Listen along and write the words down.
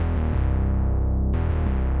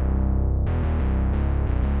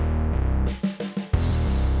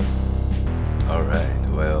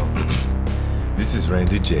This is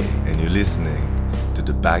Randy J, and you're listening to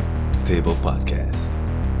the Back Table Podcast.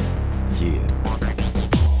 Yeah.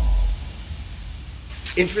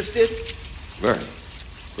 Interested? Very.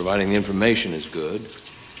 Providing the information is good,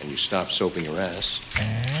 and you stop soaping your ass.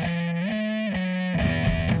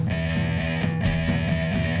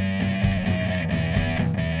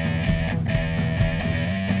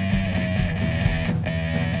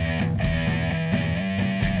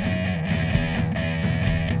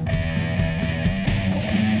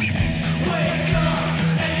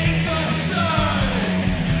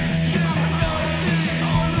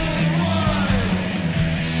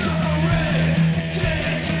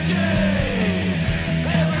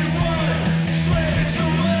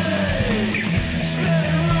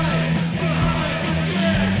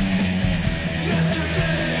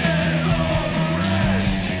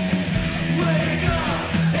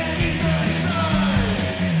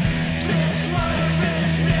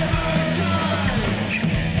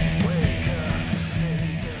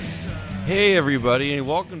 Hey everybody, and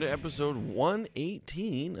welcome to episode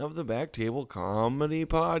 118 of the Back Table Comedy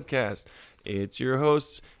Podcast. It's your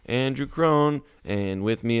hosts, Andrew Crone, and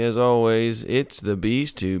with me as always, it's the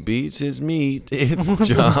beast who beats his meat. It's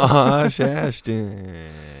Josh Ashton.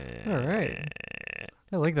 All right.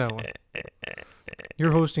 I like that one.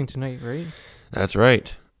 You're hosting tonight, right? That's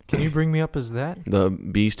right. Can you bring me up as that? The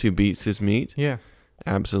beast who beats his meat? Yeah.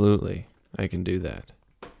 Absolutely. I can do that.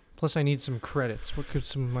 Plus, I need some credits. What could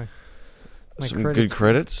some of my Some credits good be?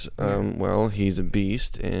 credits. Yeah. Well, he's a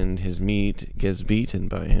beast, and his meat gets beaten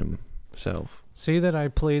by himself. Say that I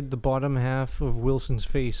played the bottom half of Wilson's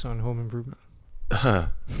face on Home Improvement.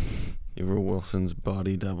 You were Wilson's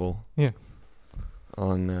body double. Yeah.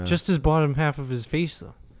 On Just his bottom half of his face,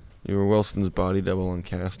 though. You were Wilson's body double on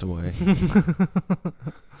Castaway.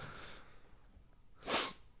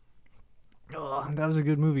 Oh, that was a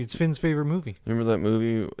good movie. It's Finn's favorite movie. Remember that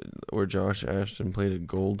movie where Josh Ashton played a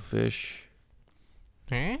goldfish?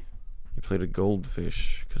 Eh? He played a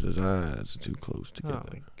goldfish because his eyes are too close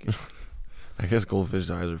together. Oh, I guess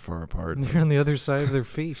goldfish's eyes are far apart. they're on the other side of their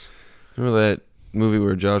face. Remember that movie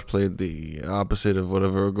where Josh played the opposite of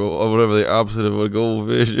whatever the opposite of a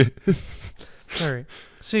goldfish is? All right.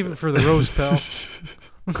 Save it for the roast, pal.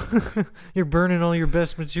 You're burning all your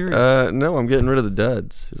best material. No, I'm getting rid of the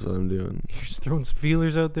duds is what I'm doing. You're just throwing some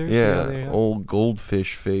feelers out there. Yeah, old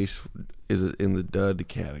goldfish face is in the dud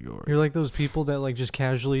category. You're like those people that like just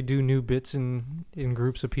casually do new bits in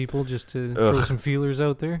groups of people just to throw some feelers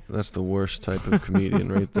out there. That's the worst type of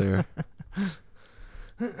comedian right there.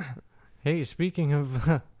 Hey, speaking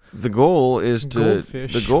of The goal is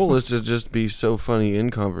goldfish. to just be so funny in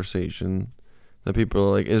conversation that people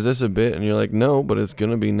are like, "Is this a bit?" And you're like, "No, but it's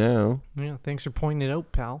gonna be now." yeah, thanks for pointing it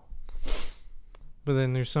out, pal. But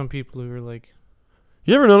then there's some people who are like,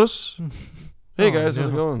 You ever notice? Hey Oh, guys, how's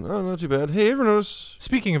it no. going? Oh, not too bad. Hey, ever notice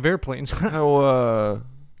speaking of airplanes, how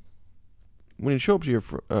when you show up to your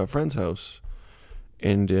friend's house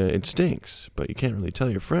and it stinks, but you can't really tell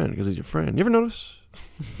your friend because he's your friend. You ever notice?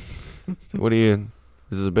 What do you?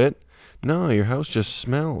 Is this a bit? No, your house just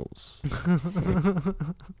smells.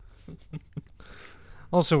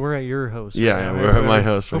 also we're at your house. Yeah, right? we're at my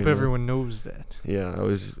house Hope right now. everyone knows that. Yeah, I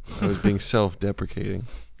was being self-deprecating.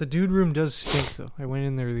 The dude room does stink, though. I went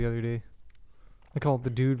in there the other day. I call it the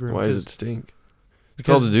dude room. Why does 'cause- it stink? It's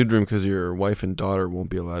because- called the dude room because your wife and daughter won't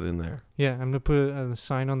be allowed in there. Yeah, I'm gonna put a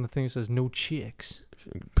sign on the thing that says "No chicks."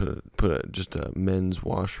 Put just a men's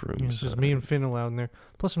washroom. Yeah, it's just me and Finn allowed in there.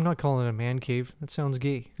 Plus, I'm not calling it a man cave. That sounds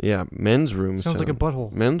gay. Yeah, men's room Sounds like a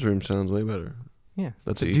butthole. Men's room sounds way better. Yeah,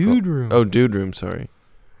 That's the what you call- dude room. Oh, dude room. Sorry.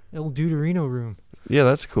 El Duderino room. Yeah,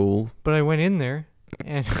 that's cool. But I went in there,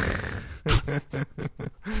 and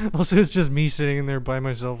also it's just me sitting in there by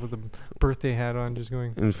myself with a birthday hat on, just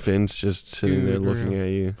going. And Finn's just sitting there Dude looking room. at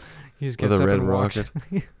you. He just With gets a up red and walks.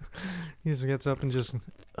 rocket. He just gets up and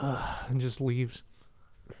just leaves.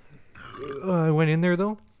 I went in there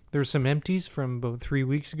though. There were some empties from about 3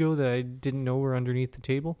 weeks ago that I didn't know were underneath the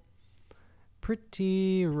table.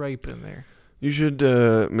 Pretty ripe in there. You should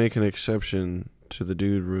make an exception to the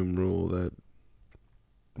dude room rule that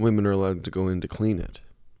women are allowed to go in to clean it.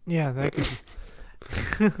 Yeah, that could.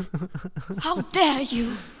 How dare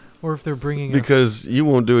you! Or if they're bringing Because you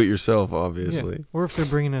won't do it yourself, us, obviously. yeah. Or if they're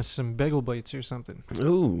bringing us some bagel bites or something.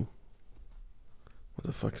 Ooh. What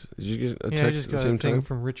the fuck? Did you get a Yeah, I text just at the got same a thing time?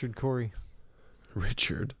 from Richard Corey.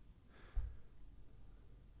 Richard.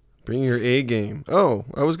 Bring your A game. Oh,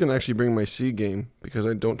 I was going to actually bring my C game because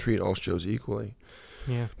I don't treat all shows equally.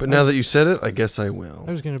 Yeah. But now that you said it, I guess I will.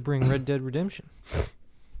 I was going to bring Red Dead Redemption.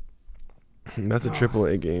 That's a triple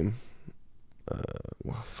A game.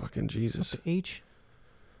 Well, fucking Jesus. What's H?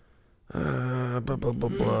 Blah, blah, blah,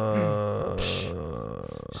 blah.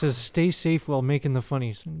 It says stay safe while making the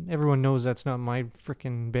funnies. Everyone knows that's not my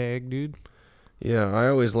freaking bag, dude. Yeah, I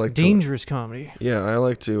always like dangerous comedy. Yeah, I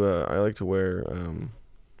like to wear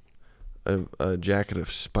a jacket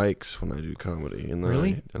of spikes when I do comedy, and then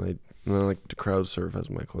really? I like to crowd surf as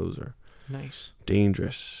my closer. Nice.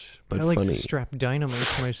 Dangerous, but I like funny. to strap dynamite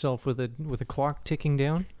to myself with a clock ticking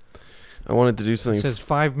down. I wanted to do something. It says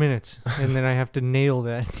 5 minutes, and then I have to nail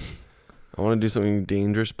that. I want to do something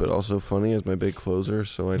dangerous but also funny as my big closer,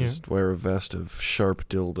 so I just wear a vest of sharp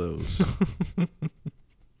dildos,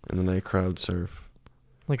 and then I crowd surf.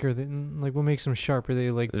 Like, are they like what makes them sharp? Are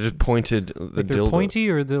they like They're just pointed? The like they're dildo. pointy,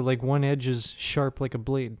 or the like one edge is sharp like a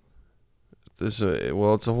blade? It's a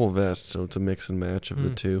whole vest, so it's a mix and match of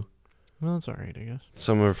the two. Well, that's all right, I guess.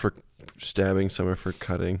 Some are for stabbing, some are for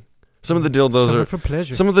cutting. Some of the dildos some are for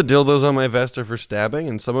pleasure. Some of the dildos on my vest are for stabbing,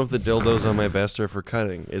 and some of the dildos on my vest are for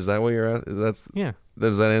cutting. Is that what you're at? Yeah.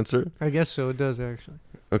 Does that answer? I guess so. It does actually.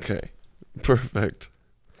 Okay. Perfect.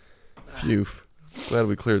 Phew. Glad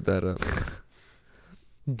we cleared that up.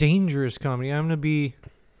 Dangerous comedy. I'm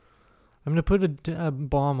gonna put a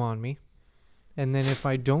bomb on me, and then if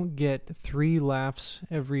I don't get 3 laughs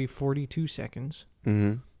every 42 seconds,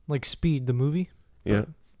 like Speed the movie, Yeah.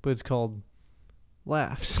 but it's called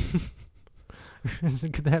Laughs.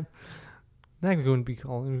 that wouldn't be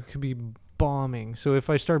called. It could be bombing. So if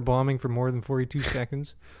I start bombing for more than 42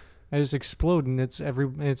 seconds, I just explode, and it's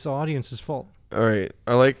audience's fault. All right.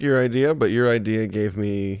 I like your idea, but your idea gave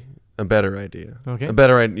me a better idea. Okay. A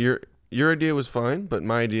better idea. Your idea was fine, but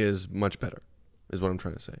my idea is much better, is what I'm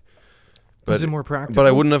trying to say. But, is it more practical? But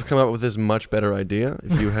I wouldn't have come up with this much better idea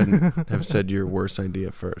if you hadn't have said your worst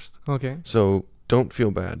idea first. Okay. So don't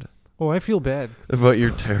feel bad. Oh, I feel bad. About your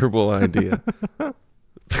terrible idea.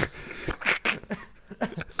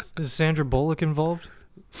 Is Sandra Bullock involved?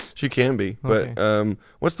 She can be. Okay. But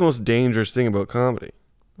what's the most dangerous thing about comedy?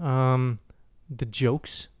 The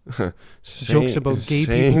jokes. Jokes about gay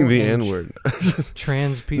saying people the and N-word.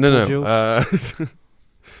 Trans people No. jokes.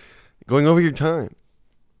 Going over your time.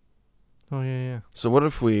 Oh, yeah. So what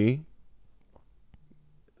if we...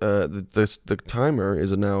 the timer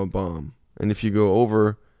is now a bomb. And if you go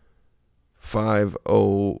over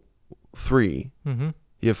 5:03,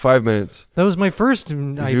 you have 5 minutes. That was my first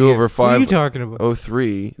idea. If you go over what are you talking about?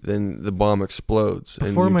 5:03, then the bomb explodes.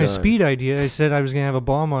 Before and my die. speed idea, I said I was going to have a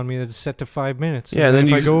bomb on me that's set to 5 minutes. Yeah, and then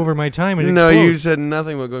if you I go over my time, it No, explodes. you said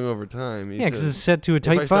nothing about going over time. Yeah, because it's set to a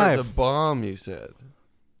tight if I start 5. to bomb, you said.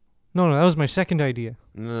 No, that was my second idea.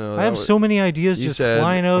 No, I have so many ideas you just said,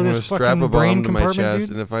 flying out of I'm this gonna strap fucking a bomb brain to my compartment, chest,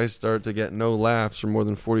 dude. and if I start to get no laughs for more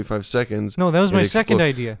than 45 seconds... No, that was my second explode.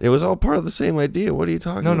 idea. It was all part of the same idea. What are you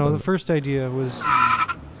talking about? No, the first idea was...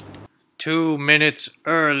 2 minutes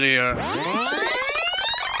earlier.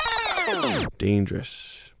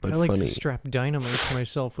 Dangerous, but I like funny. to strap dynamite to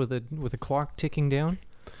myself with a clock ticking down.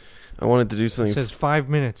 I wanted to do It something... says 5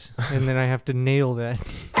 minutes, and then I have to nail that.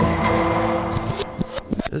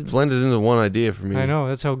 It's blended into one idea for me. I know,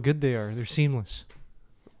 that's how good they are. They're seamless.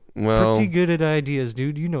 Well, Pretty good at ideas,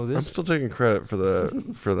 dude. You know I'm this. still taking credit for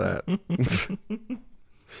that.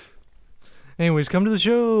 Anyways, come to the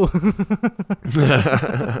show.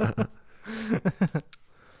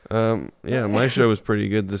 Yeah, my show was pretty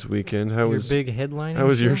good this weekend. How Your was big headline. How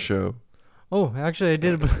was your show? Oh, actually, I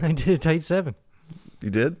did a tight 7. You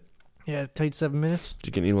did? Yeah, tight 7 minutes. Did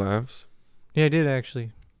you get any laughs? Yeah, I did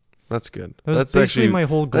actually. That's good. That was That's basically actually my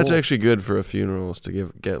whole goal. That's actually good for a funeral, is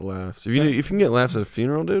to get laughs. If you can get laughs at a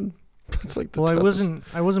funeral, dude, that's like the Well, toughest.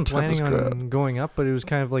 I wasn't toughest planning on crowd. going up, but it was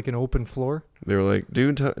kind of like an open floor. They were like,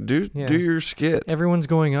 do Yeah. your skit. Everyone's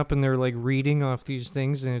going up and they're like reading off these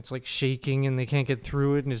things, and it's like shaking, and they can't get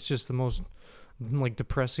through it, and it's just the most like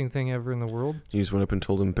depressing thing ever in the world. You just went up and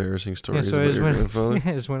told embarrassing stories so I about just your went, grandfather.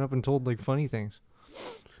 I just went up and told like funny things,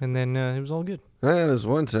 and then it was all good. This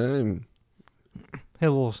one time. Had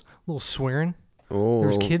a little swearing. Oh, There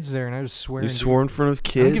was kids there, and I was swearing. You dude. swore in front of I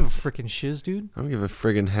kids? don't give a frickin' shiz, dude. I don't give a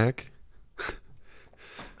friggin' heck. I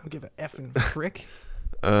don't give a effing frick.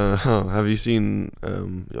 Have you seen?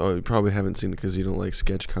 You probably haven't seen it because you don't like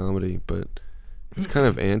sketch comedy, but it's kind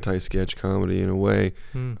of anti-sketch comedy in a way.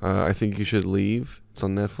 I think you should leave. It's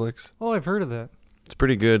on Netflix. Oh, I've heard of that. It's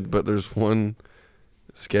pretty good, but there's one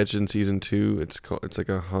sketch in season 2. It's like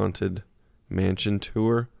a haunted mansion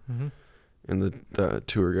tour, and the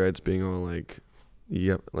tour guide's being all like,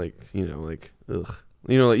 yep, like like ugh,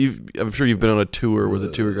 like I'm sure you've been on a tour where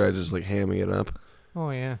the tour guide's just like hamming it up. Oh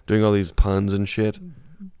yeah. Doing all these puns and shit.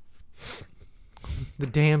 The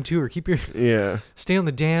damn tour. Yeah. Stay on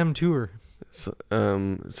the damn tour. So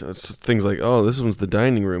it's things like, oh, this one's the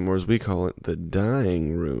dining room, or as we call it, the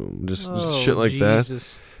dying room. Just shit like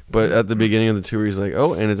Jesus. that. But at the beginning of the tour, he's like,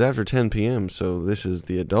 oh, and it's after 10 p.m., so this is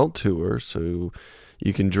the adult tour, so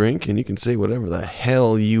you can drink and you can say whatever the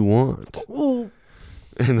hell you want. Oh.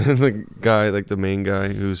 And then the guy, like the main guy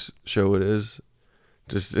whose show it is,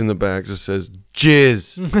 just in the back just says,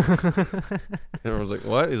 jizz. And everyone's like,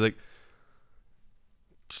 what? He's like,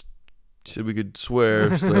 said we could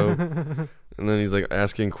swear, so. And then he's like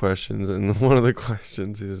asking questions, and one of the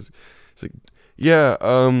questions he's like, yeah,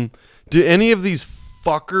 do any of these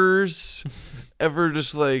fuckers ever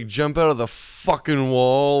just like jump out of the fucking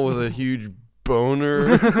wall with a huge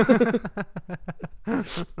boner?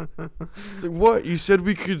 It's like, what? You said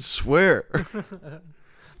we could swear.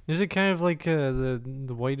 Is it kind of like the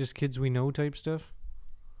whitest kids we know type stuff?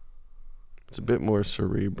 It's a bit more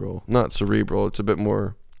cerebral. Not cerebral, it's a bit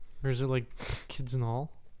more... Or is it like Kids in the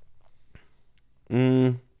Hall?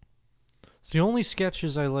 Mm. It's the only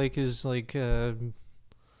sketches I like is like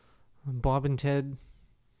Bob and Ted,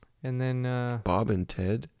 and then Bob and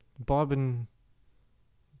Ted? Bob and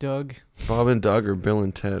Doug. Bob and Doug or Bill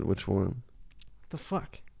and Ted? Which one? The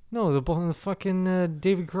fuck? No, the fucking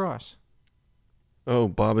David Cross. Oh,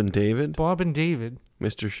 Bob and David? Bob and David.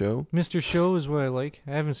 Mr. Show? Mr. Show is what I like.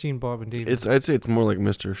 I haven't seen Bob and David. I'd say it's more like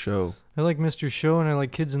Mr. Show. I like Mr. Show, and I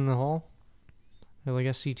like Kids in the Hall. I like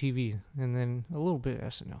SCTV, and then a little bit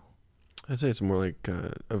SNL. I'd say it's more like,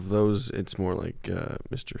 of those, it's more like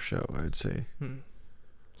Mr. Show, I'd say.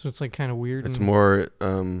 So it's like kind of weird. It's more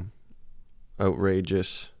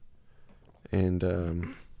outrageous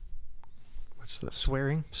and, what's that?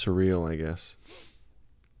 Swearing? Surreal, I guess.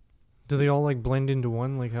 Do they all like blend into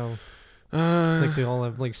one? Like how... like they all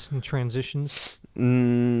have like some transitions?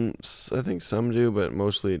 I think some do, but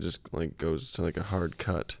mostly it just like goes to like a hard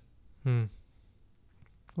cut. Well,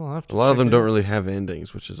 I'll have to A lot of them check it don't out. really have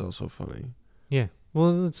endings, which is also funny. Yeah.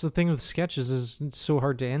 Well, that's the thing with sketches is it's so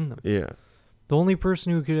hard to end them. Yeah. The only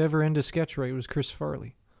person who could ever end a sketch right was Chris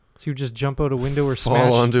Farley. So he would just jump out a window or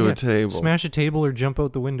Fall onto a table. Smash a table or jump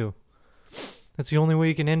out the window. That's the only way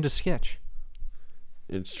you can end a sketch.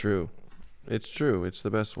 It's true. It's true. It's the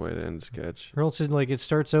best way to end a sketch. Or else it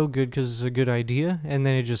starts out good because it's a good idea, and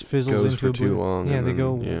then it just fizzles Goes into for a too long. Yeah, and they then,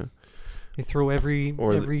 go. Yeah. They throw every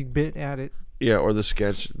bit at it. Yeah, or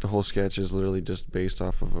the whole sketch is literally just based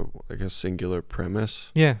off of a singular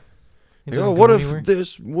premise. Yeah. Like, oh, what if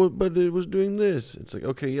but it was doing this? It's like,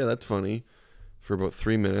 okay, yeah, that's funny for about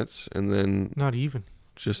 3 minutes, and then Not even.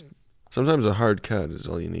 just sometimes a hard cut is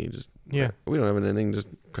all you need. Just we don't have an ending, just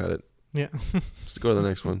cut it. Yeah. Just go to the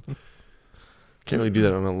next one. Can't really do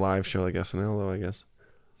that on a live show like SNL, though, I guess.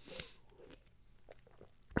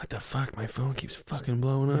 What the fuck? My phone keeps fucking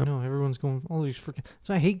blowing I up. know, everyone's going, all these freaking...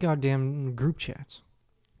 So I hate goddamn group chats.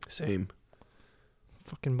 Same.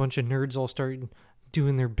 Fucking bunch of nerds all start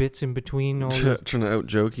doing their bits in between. All Trying to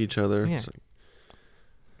out-joke each other. Yeah. It's like,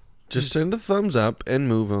 just send a thumbs up and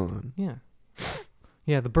move on. Yeah.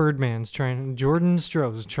 Yeah, the Birdman's Jordan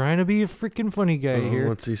Stroh's trying to be a freaking funny guy here.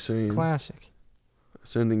 What's he saying? Classic.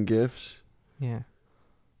 Sending gifts? Yeah.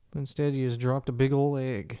 But instead, he just dropped a big old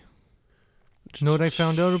egg. Do you know what I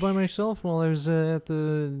found out about myself while I was out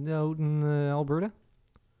in Alberta?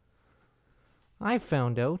 I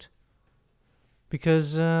found out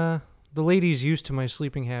because the lady's used to my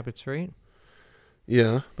sleeping habits, right?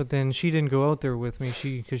 Yeah. But then she didn't go out there with me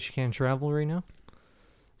because she can't travel right now.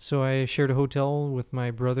 So I shared a hotel with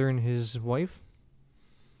my brother and his wife.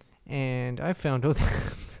 And I found out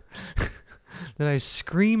that I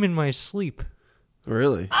scream in my sleep.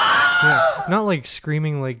 Really? Yeah, not like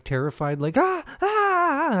screaming like terrified, like ah.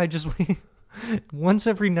 I just once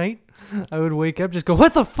every night I would wake up, just go,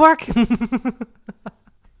 what the fuck?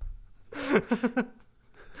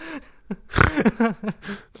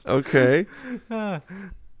 Okay. It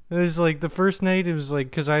was like the first night. It was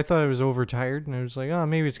like because I thought I was overtired, and I was like, oh,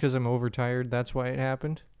 maybe it's because I'm overtired. That's why it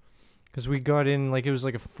happened. Because we got in like it was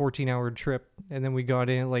like a 14-hour trip, and then we got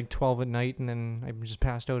in at like 12 at night, and then I just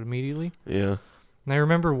passed out immediately. Yeah. And I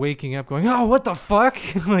remember waking up going, oh, what the fuck?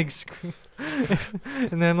 Like, scream.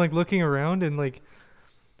 And then, like, looking around and, like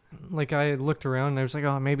I looked around and I was like,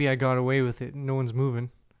 oh, maybe I got away with it. No one's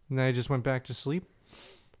moving. And then I just went back to sleep.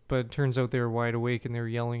 But it turns out they were wide awake and they were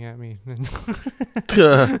yelling at me.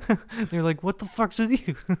 They're like, what the fuck's with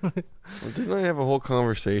you? Well, didn't I have a whole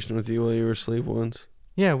conversation with you while you were asleep once?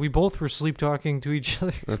 Yeah, we both were sleep talking to each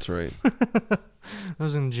other. That's right. I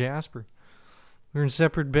was in Jasper. We were in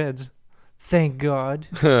separate beds. Thank God.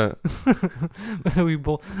 I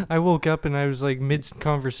woke up and I was like mid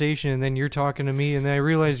conversation, and then you're talking to me, and then I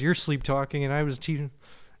realized you're sleep talking, and I was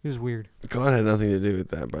It was weird. God had nothing to do with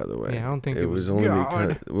that, by the way. Yeah, I don't think it was only God.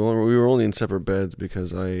 because we were only in separate beds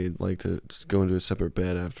because I like to just go into a separate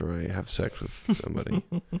bed after I have sex with somebody.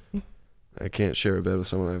 I can't share a bed with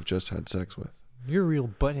someone I've just had sex with. You're a real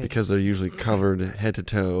butthead. Because they're usually covered head to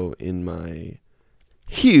toe in my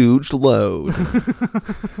huge load.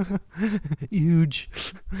 Huge.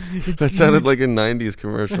 That sounded like a 90s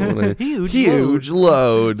commercial. Huge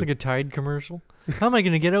load. It's like a Tide commercial. How am I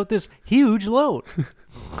going to get out this huge load?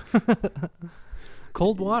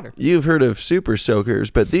 Cold water. You've heard of super soakers,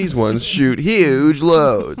 but these ones shoot huge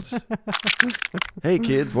loads. Hey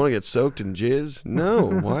kids, want to get soaked in jizz? No,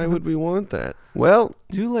 why would we want that? Well,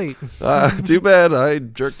 too late. Too bad. I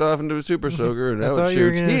jerked off into a super soaker and now it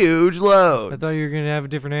shoots huge loads. I thought you were going to have a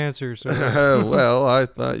different answer. So. Well, I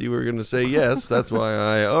thought you were going to say yes. That's why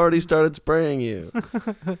I already started spraying you.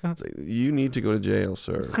 It's like, you need to go to jail,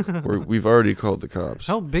 sir. We've already called the cops.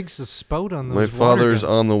 How big's the spout on those My water father's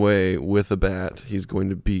guns? on the way with a bat. He's going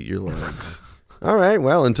to beat your legs. All right,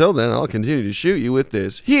 well, until then, I'll continue to shoot you with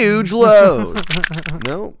this huge load.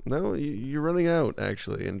 No, you're running out,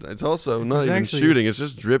 actually. And it's also not even shooting. It's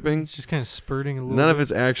just dripping. It's just kind of spurting a little None bit. of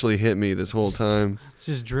it's actually hit me this whole time. It's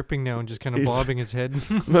just dripping now and just kind of bobbing its head.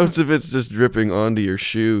 Most of it's just dripping onto your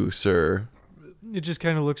shoe, sir. It just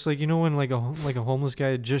kind of looks like, you know, when like a homeless guy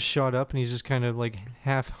had just shot up and he's just kind of like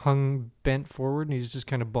half hung bent forward and he's just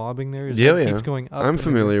kind of bobbing there. His head keeps going up. I'm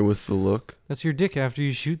familiar with the look. That's your dick after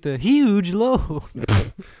you shoot the huge load.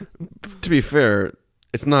 To be fair,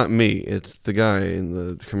 it's not me. It's the guy in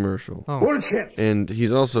the commercial. Oh. Bullshit. And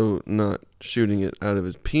he's also not shooting it out of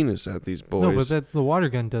his penis at these boys. No, but the water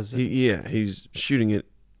gun does it. He's shooting it.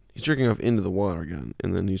 He's jerking off into the water gun,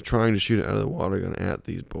 and then he's trying to shoot it out of the water gun at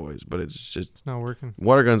these boys, but it's not working.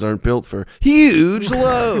 Water guns aren't built for huge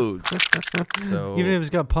loads. So even if it's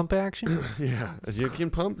got pump action? Yeah, you can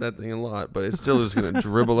pump that thing a lot, but it's still just going to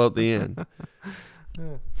dribble out the end.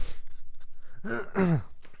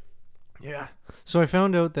 Yeah. So I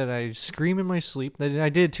found out that I scream in my sleep. I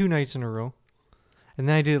did 2 nights in a row, and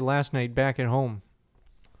then I did it last night back at home.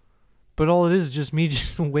 But all it is just me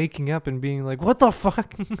just waking up and being like, what the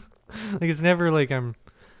fuck? Like, it's never like I'm...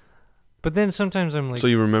 But then sometimes I'm like... So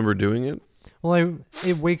you remember doing it? Well,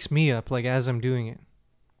 it wakes me up, like, as I'm doing it.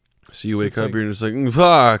 So you wake up, you're just like,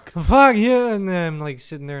 fuck. Fuck, yeah. And then I'm like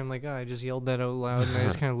sitting there and like, I just yelled that out loud. And I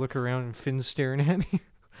just kind of look around and Finn's staring at me.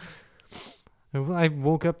 I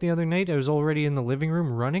woke up the other night. I was already in the living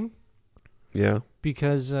room running. Yeah.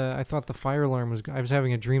 Because I thought the fire alarm was... I was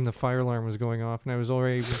having a dream the fire alarm was going off, and I was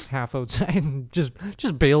already half outside and just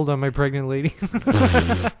bailed on my pregnant lady.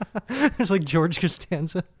 It's like George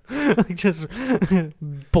Costanza. Like just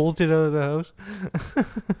bolted out of the house.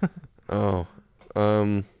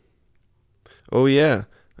 Oh, yeah.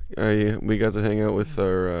 We got to hang out with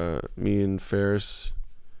our... me and Ferris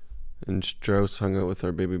and Strauss hung out with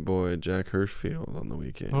our baby boy, Jack Hirschfield, on the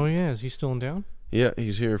weekend. Oh, yeah. Is he still in town? Yeah,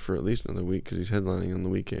 he's here for at least another week because he's headlining on the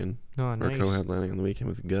weekend. Oh, nice. Or co-headlining on the weekend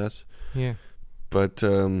with Gus. Yeah. But,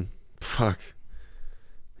 fuck.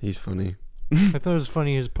 He's funny. I thought it was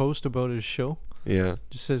funny his post about his show. Yeah.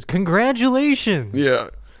 Just says, congratulations! Yeah.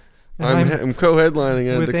 I'm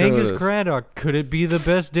co-headlining at with Dakotas. Angus Craddock. Could it be the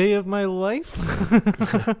best day of my life?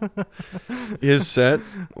 His set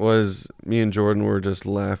was, me and Jordan were just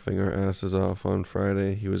laughing our asses off on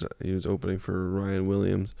Friday. He was opening for Ryan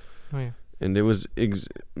Williams. Oh, yeah. And it was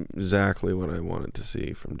exactly what I wanted to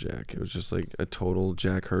see from Jack. It was just like a total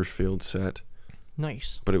Jack Hirschfield set.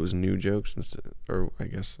 Nice. But it was new jokes instead, or I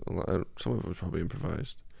guess some of it was probably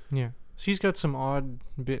improvised. Yeah. So he's got some odd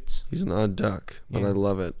bits. He's an odd duck, but Yeah. I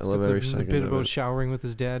love it. I love every second bit of about it. showering with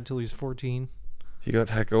his dad till he's 14. He got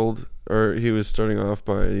heckled, or he was starting off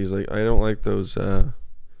by, he's like, I don't like those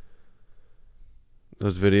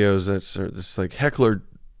videos that's this like heckler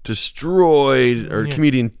destroyed, or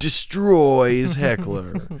comedian destroys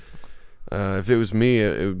heckler. If it was me,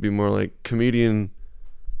 it would be more like comedian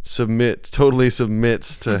totally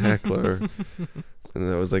submits to heckler. And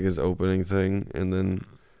that was like his opening thing. And then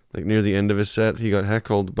like near the end of his set, he got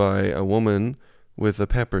heckled by a woman with a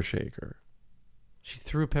pepper shaker. She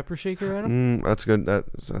threw a pepper shaker at him? That's good.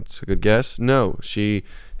 That's a good guess. No, she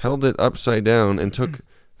held it upside down and took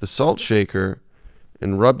the salt shaker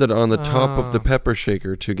and rubbed it on the top of the pepper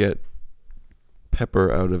shaker to get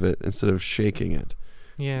pepper out of it instead of shaking it.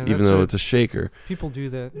 Yeah, even though it's a shaker. People do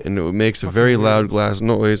that. And it makes a very loud glass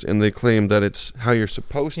noise, and they claim that it's how you're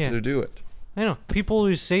supposed to do it. I know. People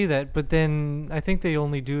always say that, but then I think they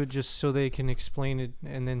only do it just so they can explain it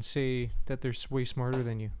and then say that they're way smarter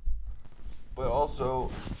than you. But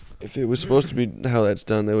also, if it was supposed to be how that's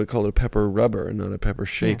done, they would call it a pepper rubber and not a pepper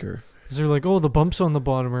shaker. Because they're like, oh, the bumps on the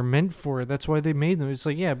bottom are meant for it. That's why they made them. It's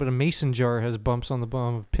like, yeah, but a mason jar has bumps on the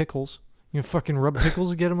bottom of pickles. You fucking rub pickles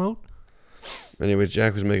to get them out? Anyways,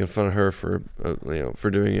 Jack was making fun of her for for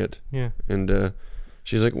doing it. Yeah. And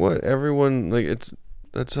she's like, "What? Everyone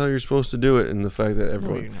that's how you're supposed to do it." And the fact that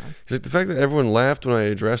everyone, you're not. he's like, the fact that everyone laughed when I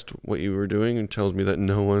addressed what you were doing and tells me that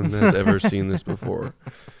no one has ever seen this before.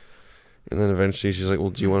 And then eventually she's like, "Well,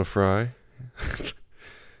 do you want a fry?"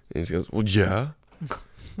 And he goes, "Well, yeah."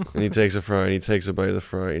 And he takes a fry and he takes a bite of the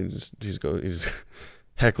fry and he's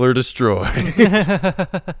heckler destroy.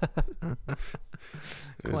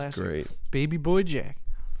 It was Classic. great. Baby boy Jack.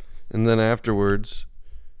 And then afterwards,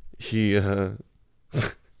 he so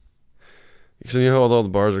you know how all the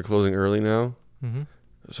bars are closing early now? Mm-hmm.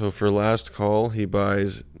 So for last call, he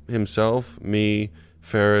buys himself, me,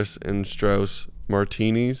 Ferris, and Strauss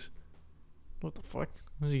martinis. What the fuck?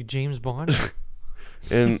 Was he James Bond?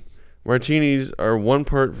 And martinis are 1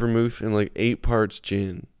 part vermouth and like 8 parts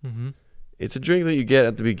gin. Mm-hmm. It's a drink that you get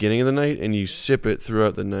at the beginning of the night and you sip it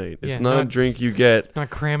throughout the night. It's Yeah, not a drink you get Not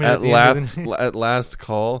cramming it at the end of the night. at last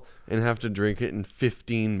call and have to drink it in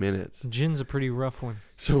 15 minutes. Gin's a pretty rough one.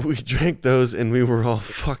 So we drank those and we were all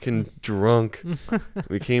fucking drunk.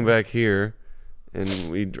 We came back here and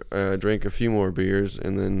we drank a few more beers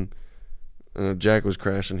and then Jack was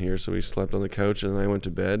crashing here, so we slept on the couch and I went to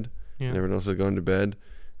bed. Yeah. And everyone else had gone to bed.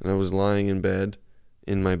 And I was lying in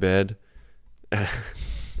my bed at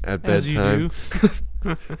As you bedtime.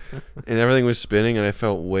 do. And everything was spinning and I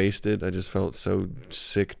felt wasted. I just felt so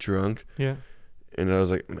sick drunk. Yeah. And I was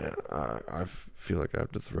like, man, I feel like I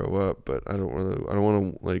have to throw up, but I don't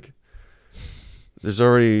want to like, there's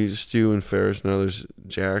already Stu and Ferris, now there's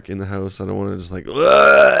Jack in the house. I don't want to just like,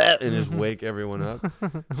 and just wake everyone up.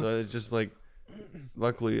 So it's just like,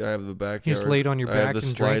 luckily I have the backyard. You just laid on your I back have the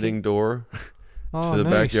and sliding door Oh, to the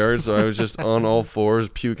nice. backyard. So I was just on all fours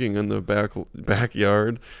puking in the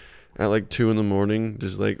backyard at like 2 a.m,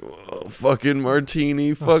 just like, oh, fucking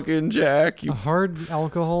martini, fucking Jack. A hard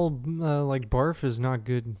alcohol like barf is not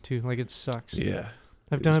good too. Like it sucks. Yeah.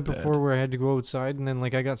 I've done was it before bad. where I had to go outside and then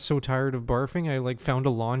like I got so tired of barfing I like found a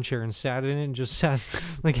lawn chair and sat in it and just sat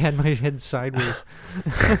like had my head sideways.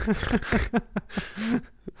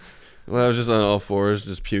 Well, I was just on all fours,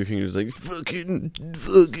 just puking, just like fucking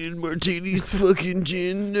martinis, fucking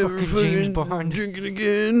gin, never Fucking James fucking Bond. drink it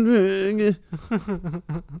again.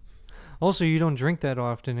 Also, you don't drink that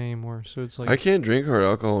often anymore, so it's like I can't drink hard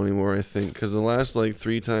alcohol anymore, I think, because the last like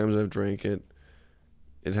 3 times I've drank it,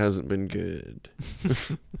 it hasn't been good.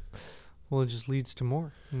 well, it just leads to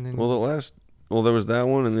more. And then Well, there was that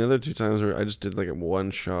one, and the other 2 times where I just did like a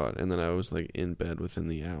 1 shot, and then I was like in bed within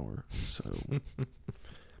the hour. So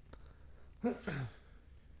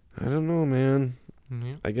I don't know, man.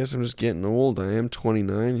 yeah. I guess I'm just getting old. I am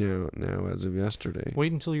 29 now as of yesterday.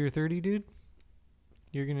 Wait until you're 30, dude.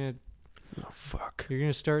 You're gonna Oh, fuck.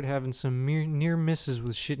 start having some near misses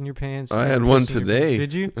with shit in your pants. I and had one piss in your today.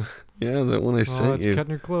 pants. Did you? Yeah, that one I Oh, sent it's you.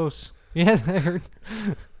 cutting her close. Yeah, I heard.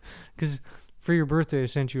 Because for your birthday, I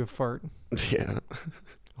sent you a fart, Yeah.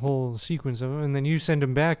 whole sequence of them, and then you send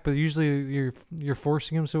them back. But usually you're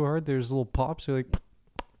forcing them so hard. There's little pops. They're like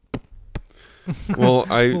Well,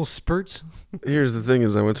 little spurts. here's the thing: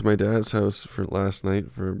 is I went to my dad's house for last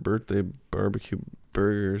night for birthday barbecue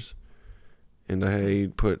burgers, and I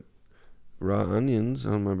put raw onions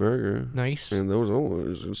on my burger. Nice. And those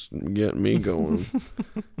always just get me going.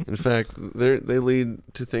 In fact, they lead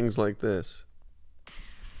to things like this.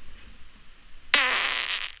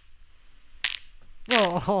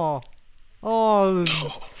 Oh.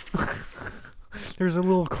 There's a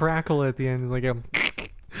little crackle at the end. It's like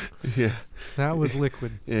Yeah. that was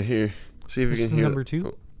liquid. Yeah, here. See if you This is can hear number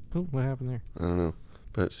 2. Oh, what happened there? I don't know.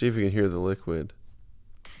 But see if you can hear the liquid.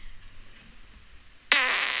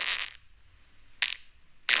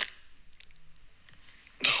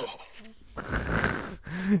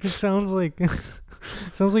 It sounds like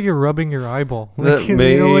you're rubbing your eyeball. That Like,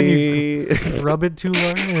 may... you know when you rub it too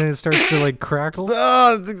long and it starts to like crackle.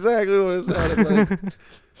 Oh, that's exactly what it sounded like.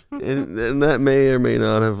 and that may or may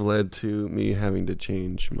not have led to me having to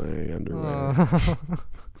change my underwear.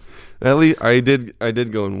 At least I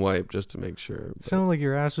did go and wipe just to make sure. But. Sounded like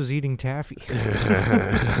your ass was eating taffy.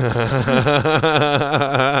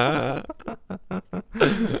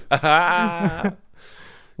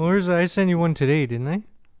 Well, I sent you one today, didn't I?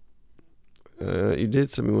 You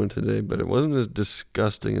did send me one today, but it wasn't as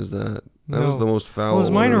disgusting as that. That was No. the most foul Well,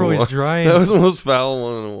 one. mine in are a always while. dry. That And, was the most foul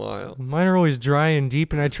one in a while. mine are always dry and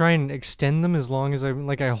deep, and I try and extend them as long as I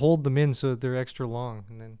hold them in so that they're extra long,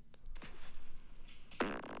 and then.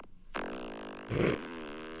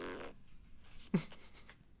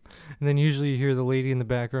 And then usually you hear the lady in the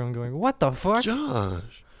background going, "What the fuck?"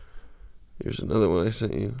 Josh. Here's another one I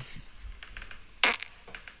sent you.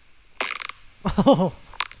 Oh.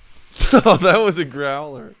 Oh, that was a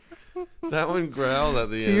growler. That one growled at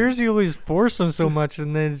the So end. yours, you always force them so much,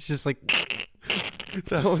 and then it's just like.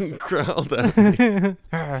 That one growled at me.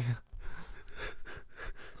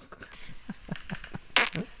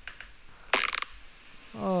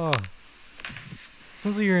 Oh.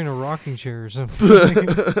 Sounds like you're in a rocking chair or something.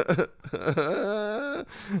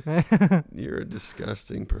 You're a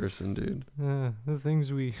disgusting person, dude. The things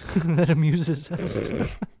that amuses us.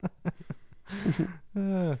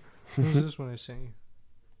 What was this one I sent you?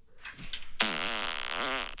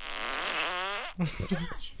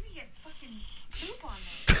 Josh, you're gonna get fucking poop on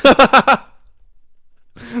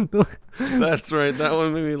there. That's right. That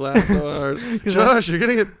one made me laugh so hard. Josh, you're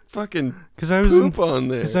gonna get fucking poop on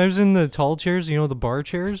there. Because I was in the tall chairs, the bar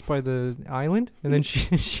chairs by the island, and then she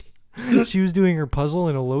was doing her puzzle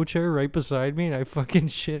in a low chair right beside me, and I fucking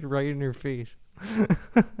shit right in her face.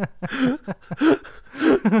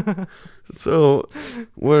 So,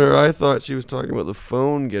 where I thought she was talking about the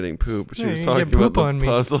phone getting poop, she Yeah, was you talking get poop about on the me.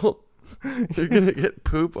 puzzle. You're gonna get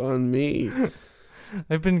poop on me.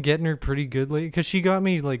 I've been getting her pretty good lately, because she got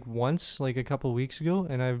me once, a couple weeks ago,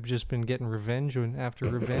 and I've just been getting revenge after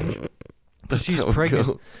revenge. That's She's how it pregnant,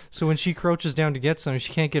 goes. so when she crouches down to get something,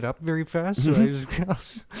 she can't get up very fast. So I just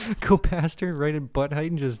go past her right at butt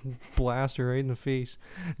height and just blast her right in the face.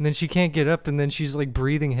 And then she can't get up, and then she's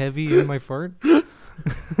breathing heavy in my fart. And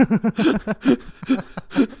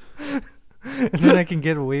then I can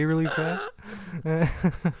get away really fast.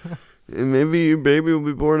 And maybe your baby will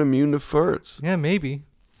be born immune to farts. Yeah, maybe.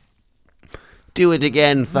 Do it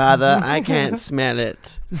again, Father. I can't smell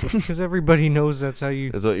it. Because everybody knows that's how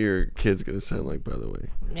you... That's what your kid's gonna sound like, by the way.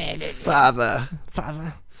 Father.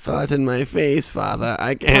 Fart in my face, Father.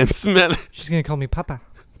 I can't smell it. She's going to call me Papa.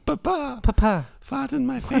 Papa. Papa. Fart in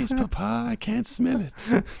my face, Papa. I can't smell it.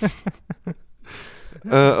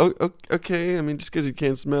 Okay. I mean, just because you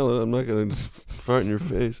can't smell it, I'm not gonna just fart in your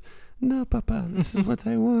face. No, Papa. This is what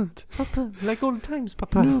I want. Papa. Like old times,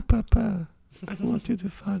 Papa. No, Papa. I want you to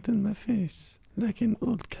fart in my face, like in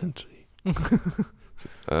old country.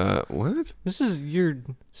 What? You're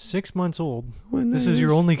 6 months old. This This is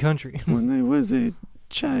your only country. When I was a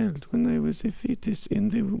child, when I was a fetus in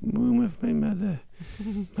the womb of my mother,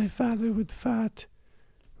 my father would fart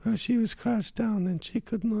while she was crouched down and she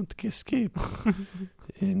could not escape.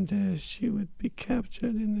 And she would be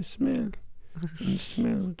captured in the smell. And the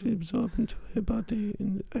smell would absorb into her body,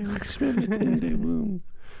 and I would smell it in the womb.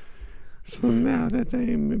 So now that I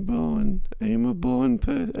am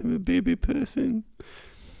a baby person.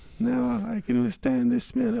 Now I can withstand the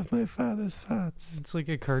smell of my father's farts. It's like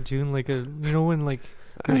a cartoon, when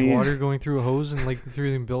there's water going through a hose and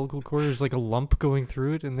through the umbilical cord, there's a lump going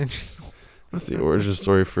through it, and then just... That's the origin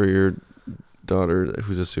story for your daughter,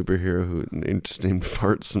 who's a superhero who just named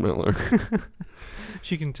Fart Smeller.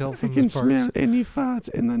 She can tell from I the can farts. smell any fart,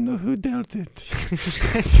 and I know who dealt it.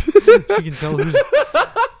 She can tell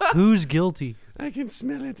who's guilty. I can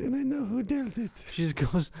smell it, and I know who dealt it.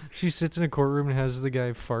 She sits in a courtroom and has the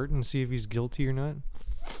guy fart and see if he's guilty or not.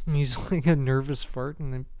 And he's a nervous fart,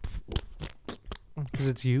 and then because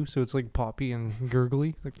it's you, so it's poppy and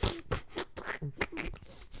gurgly.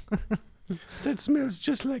 That smells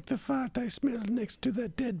just like the fart I smelled next to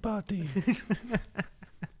that dead body.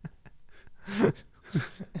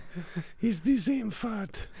 He's the same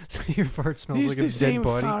fart. So your fart smells He's like the a same dead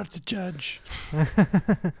body. fart, Judge.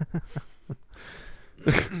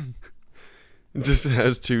 It just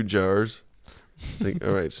has 2 jars. It's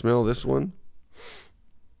all right, smell this one.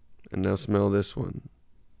 And now smell this one.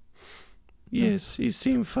 Yes, he's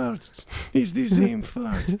same fart. He's the same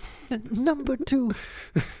fart. Number 2.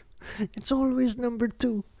 It's always number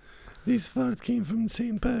 2. This fart came from the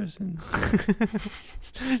same person.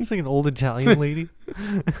 It's like an old Italian lady.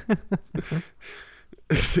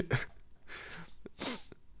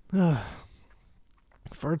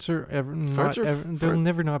 Farts are they'll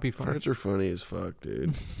never not be funny. Farts are funny as fuck,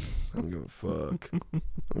 dude. I don't give a fuck. I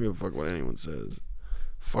don't give a fuck what anyone says.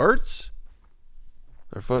 Farts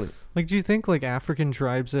are funny. Do you think African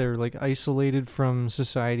tribes that are isolated from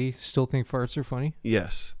society still think farts are funny?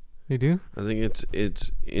 Yes. They do? I think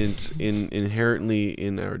it's inherently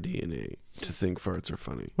in our DNA to think farts are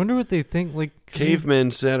funny. Wonder what they think.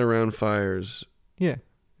 Cavemen sat around fires. Yeah,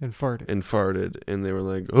 and farted. And they were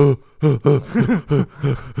like, oh.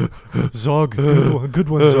 Zog, good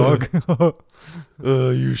one, Zog.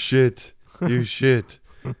 You shit.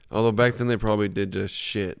 Although back then they probably did just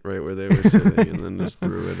shit right where they were sitting and then just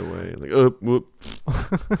threw it away. Whoop.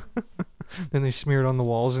 Then they smear it on the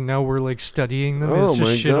walls, and now we're like studying them. Oh It's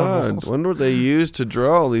just my shit on god! walls. Wonder what they used to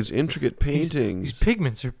draw all these intricate paintings. These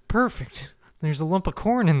pigments are perfect. There's a lump of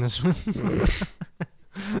corn in this one.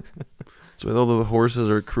 So all the horses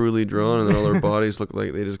are cruelly drawn, and then all their bodies look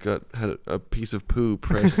like they just had a piece of poo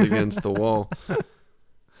pressed against the wall. Look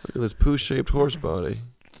at this poo-shaped horse body.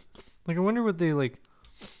 Like, I wonder what they like.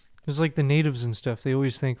 It's like the natives and stuff. They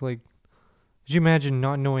always think like, could you imagine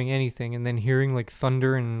not knowing anything and then hearing like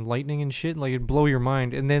thunder and lightning and shit? Like, it'd blow your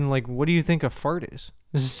mind. And then like, what do you think a fart is?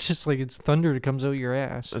 It's just like it's thunder that comes out your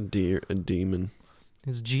ass. A demon.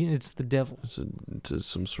 It's the devil. It's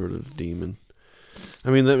some sort of demon.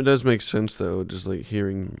 I mean, that does make sense though. Just like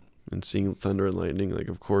hearing and seeing thunder and lightning. Like,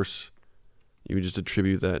 of course, you would just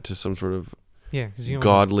attribute that to some sort of Because you know,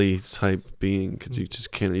 godly type being, because you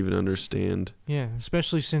just can't even understand. Yeah,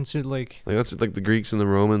 especially since it like that's like the Greeks and the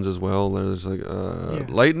Romans as well. There's like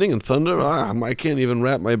lightning and thunder. I can't even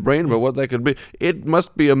wrap my brain about what that could be. It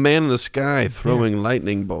must be a man in the sky throwing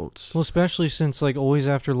lightning bolts. well, especially since like always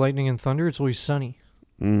after lightning and thunder, it's always sunny.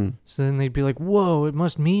 So then they'd be like, "Whoa, it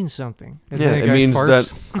must mean something." And then Yeah, a guy it means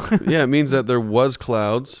farts. that. Yeah, it means that there was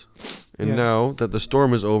clouds, and now that the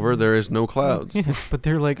storm is over, there is no clouds. Yeah, but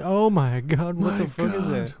they're like, "Oh my god, what the fuck is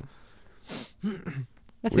that?"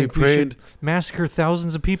 I think we should massacre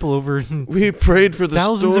thousands of people over. We prayed for the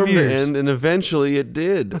thousands storm of to years. end, and eventually it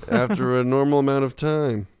did after a normal amount of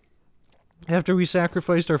time. After we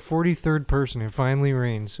sacrificed our 43rd person, it finally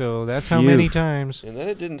rained. So that's how many times. And then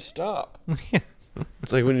it didn't stop.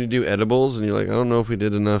 It's like when you do edibles, and you're like, I don't know if we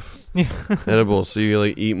did enough edibles, so you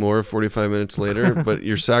like eat more 45 minutes later, but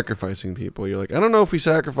you're sacrificing people. You're like, I don't know if we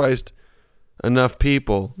sacrificed enough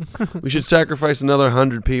people. We should sacrifice another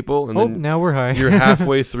 100 people, and then now we're high. You're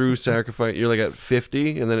halfway through sacrifice. You're like at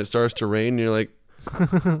 50, and then it starts to rain, and you're like,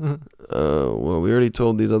 well, we already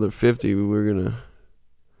told these other 50 we were gonna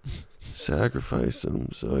sacrifice them,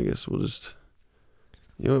 so I guess we'll just,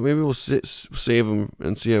 maybe we'll save them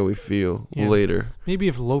and see how we feel later. Maybe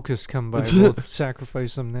if locusts come by, we'll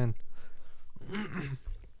sacrifice them then.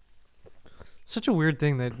 Such a weird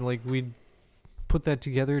thing that like we'd put that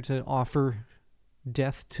together to offer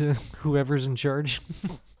death to whoever's in charge.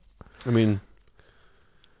 I mean,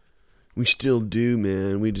 we still do,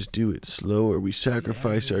 man. We just do it slower. We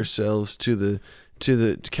sacrifice ourselves to the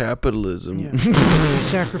capitalism. Yeah. We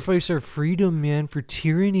sacrifice our freedom, man, for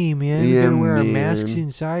tyranny, man. We Yeah, gotta wear our man. masks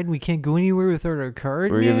inside. We can't go anywhere without our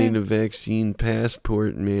card, We're man. gonna need a vaccine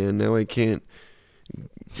passport, man. Now I can't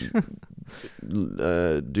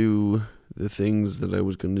do the things that I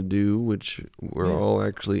was going to do, which were all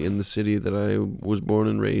actually in the city that I was born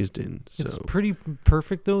and raised in. So. It's pretty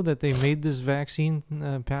perfect, though, that they made this vaccine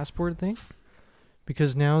passport thing.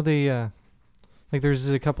 Because now they, like there's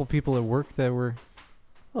a couple people at work that were,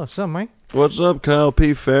 oh, what's up, Mike? What's up, Kyle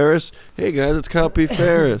P. Ferris? Hey, guys, it's Kyle P.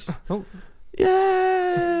 Ferris. Oh.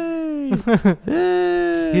 Yay!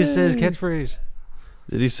 Yay! He just said his catchphrase.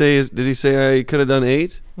 Did he say I could have done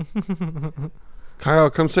 8? Kyle,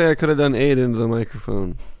 come say I could have done 8 into the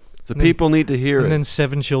microphone. The people need to hear it. And then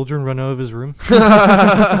 7 children run out of his room. I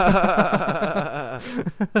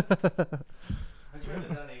could have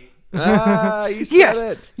done 8. You said Yes!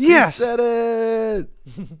 it. Yes! You said it.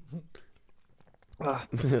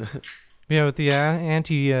 Yeah, with the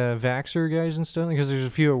anti-vaxxer guys and stuff, because there's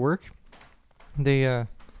a few at work.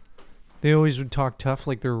 They always would talk tough,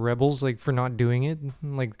 like they're rebels, like for not doing it,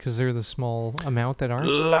 like because they're the small amount that aren't.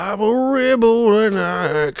 I'm a rebel and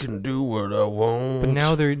I can do what I want. But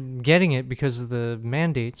now they're getting it because of the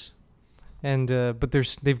mandates, and but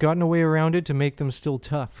they've gotten a way around it to make them still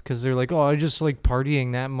tough, because they're like, oh, I just like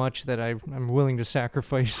partying that much that I'm willing to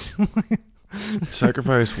sacrifice.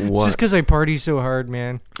 Sacrifice what? It's just because I party so hard,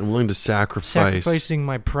 man. I'm willing to sacrifice. Sacrificing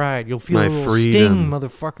my pride. You'll feel my a little freedom. sting,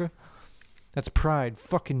 motherfucker. That's pride.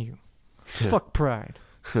 Fucking you. Fuck pride.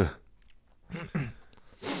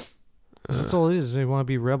 That's all it is. They want to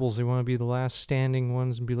be rebels. They want to be the last standing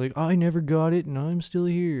ones and be like, I never got it and I'm still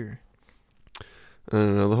here. I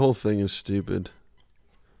don't know. The whole thing is stupid.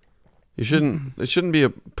 It shouldn't be a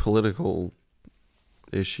political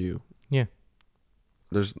issue. Yeah.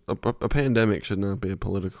 There's a pandemic should not be a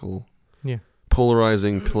political,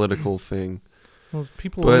 polarizing political thing. Well,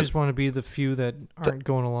 people always want to be the few that aren't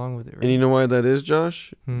going along with it, right? And you know why that is,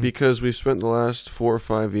 Josh? Because we've spent the last 4 or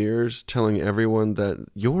 5 years telling everyone that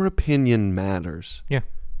your opinion matters. Yeah.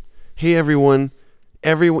 Hey, everyone,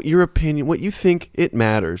 your opinion, what you think, it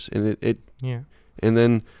matters. And it And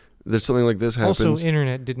then there's something like this happens. Also,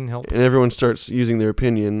 internet didn't help. And everyone starts using their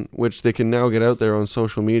opinion, which they can now get out there on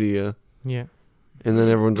social media. Yeah. And then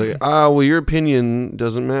everyone's like, well, your opinion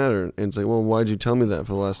doesn't matter. And it's like, well, why'd you tell me that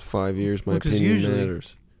for the last 5 years? My opinion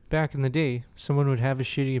matters. back in the day, someone would have a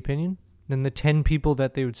shitty opinion, then the 10 people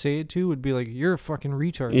that they would say it to would be like, you're a fucking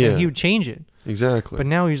retard. Yeah. And he would change it. Exactly. But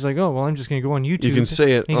now he's like, oh, well, I'm just going to go on YouTube. You can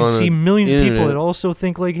say it and you on can see millions of people internet, that also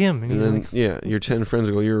think like him. and you're then, like, your 10 friends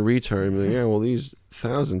will go, you're a retard. And be like, yeah, well, these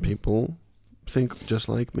 1,000 people think just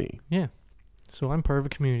like me. yeah. So I'm part of a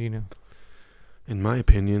community now. And my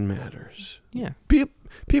opinion matters. Yeah.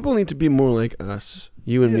 People need to be more like us,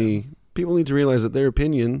 you and me. People need to realize that their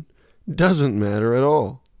opinion doesn't matter at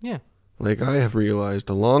all. Yeah. Like I have realized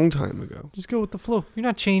a long time ago. Just go with the flow. You're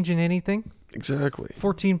not changing anything. Exactly.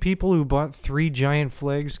 14 people who bought 3 giant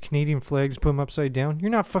flags, Canadian flags, put them upside down. You're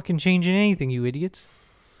not fucking changing anything, you idiots.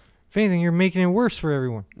 If anything, you're making it worse for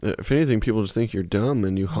everyone. If anything, people just think you're dumb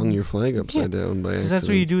and you hung your flag upside down by accident. Because that's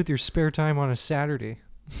what you do with your spare time on a Saturday.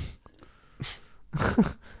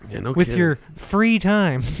 Yeah, no with kidding. your free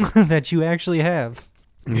time that you actually have.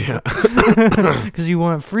 Yeah. Because you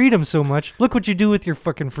want freedom so much. Look what you do with your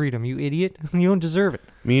fucking freedom, you idiot. You don't deserve it.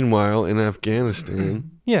 Meanwhile, in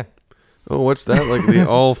Afghanistan, Yeah. oh, what's that? Like the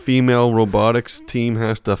all-female robotics team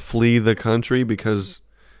has to flee the country because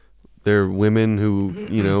they're women who,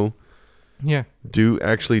 Yeah. do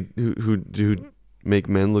actually who do make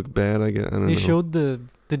men look bad. I guess I don't know. They showed the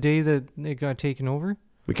day that it got taken over.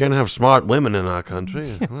 We can't have smart women in our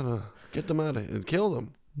country. Get them out of here and kill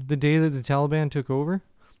them. The day that the Taliban took over,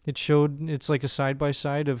 it showed, it's like a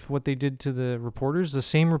side-by-side of what they did to the reporters. The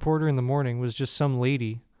same reporter in the morning was just some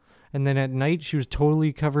lady. And then at night, she was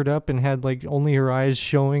totally covered up and had, like, only her eyes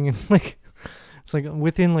showing. And, like, it's like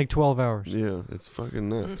within, like, 12 hours. Yeah, it's fucking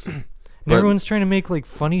nuts. And But- everyone's trying to make, like,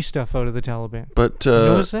 funny stuff out of the Taliban. But You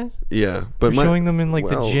notice that? yeah, but They're showing them in, like,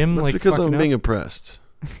 the gym, that's like, because I'm fucking being up. oppressed.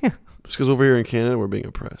 It's because over here in Canada we're being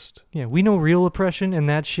oppressed. Yeah, we know real oppression and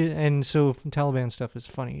that shit. And so Taliban stuff is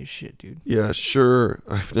funny as shit, dude. Yeah, sure.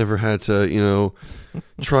 I've never had to,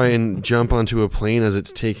 try and jump onto a plane as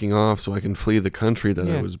it's taking off so I can flee the country that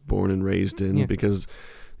I Yeah. was born and raised in Yeah. because,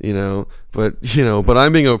 but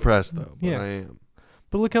I'm being oppressed though. But Yeah. I am.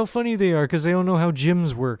 But look how funny they are because they don't know how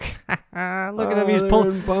gyms work. Look at them. He's They're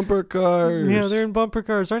pulling. in bumper cars. Yeah, they're in bumper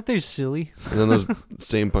cars. Aren't they silly? And then those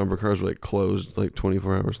same bumper cars were like closed like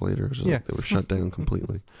 24 hours later. So Yeah. like, they were shut down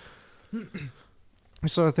completely. I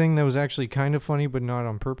saw a thing that was actually kind of funny, but not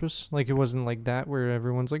on purpose. Like, it wasn't like that where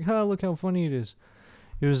everyone's like, oh, look how funny it is.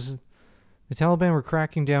 It was the Taliban were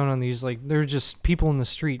cracking down on these, like, there were just people in the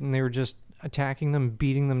street, and they were just attacking them,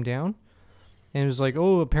 beating them down. And it was like,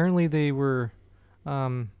 oh, apparently they were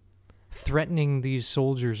threatening these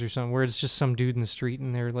soldiers or something, where it's just some dude in the street,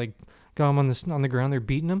 and they're, like, got him on the ground, they're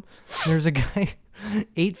beating him. And there's a guy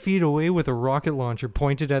 8 feet away with a rocket launcher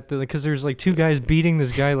pointed at because there's like 2 guys beating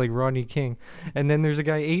this guy like Rodney King, and then there's a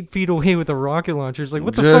guy 8 feet away with a rocket launcher. It's like,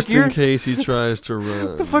 what the Just fuck? in case he tries to run.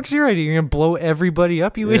 What the fuck's your idea? You're gonna blow everybody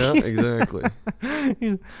up, you Yeah, idiot? exactly.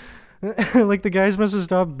 Like the guys must have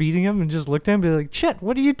stopped beating him and just looked at him and be like, Chet,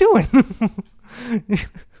 what are you doing?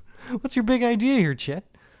 What's your big idea here, Chet?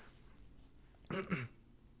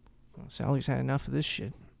 Sally's had enough of this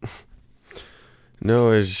shit. No,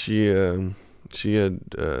 as she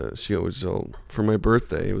was all, for my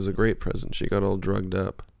birthday, it was a great present. She got all drugged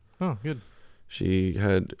up. Oh, good. She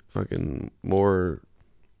had fucking more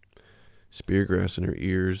spear grass in her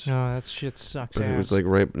ears. No, that shit sucks But ass. it was like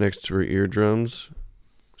right next to her eardrums.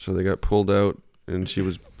 So they got pulled out and she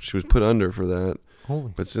was put under for that.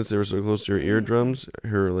 Holy. But since they were so close to her eardrums,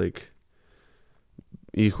 her like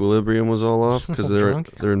equilibrium was all off because All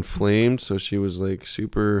drunk? they're inflamed, so she was like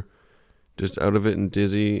super just out of it and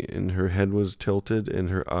dizzy, and her head was tilted, and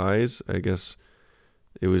her eyes, I guess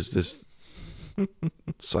it was this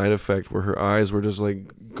side effect where her eyes were just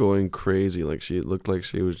like going crazy, like it looked like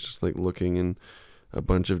she was just like looking in a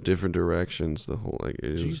bunch of different directions the whole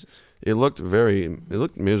Jesus. it looked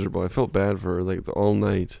miserable. I felt bad for her like all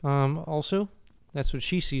night. Also, that's what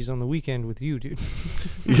she sees on the weekend with you, dude.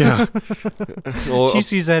 Yeah. Well, She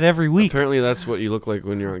sees that every week. apparently that's what you look like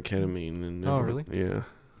when you're on ketamine. And Oh, really? Yeah.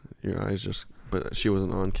 Your eyes just... But she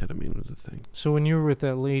wasn't on ketamine was the thing. So when you were with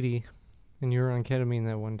that lady and you were on ketamine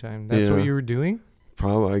that one time, that's what Yeah. you were doing?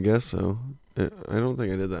 Probably, I guess so. I don't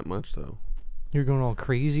think I did that much, though. You were going all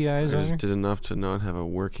crazy I eyes on just her? did enough to not have a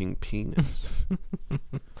working penis.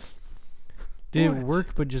 Did What? it work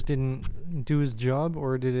but just didn't do his job,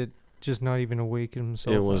 or did it just not even awaken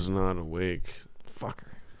himself? It up? was not awake. Fucker.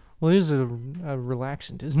 Well, it is a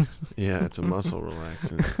relaxant, isn't it? Yeah, it's a muscle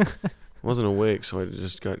relaxant. I wasn't awake, so I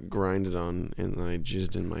just got grinded on, and then I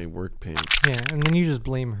jizzed in my work pants. Yeah, and then you just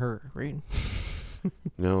blame her, right?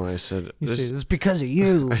 No, I said... You say, it's because of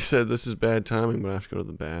you. I said, this is bad timing, but I have to go to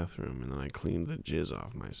the bathroom. And then I cleaned the jizz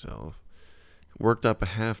off myself. Worked up a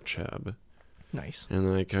half chub. Nice. And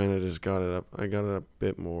then I kind of just got it up. I got it up a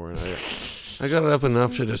bit more, and I got it up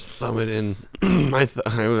enough to just thumb it in.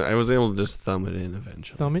 I was able to just thumb it in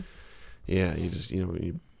eventually. Thumb it? Yeah, you just,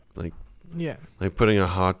 you like putting a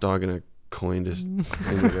hot dog in a coin just in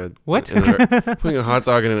like a, what? Putting a hot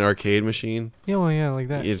dog in an arcade machine. Yeah, well, yeah, like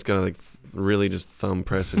that. You just gotta like really just thumb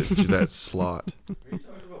press it through that slot. Are you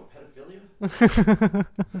talking about pedophilia?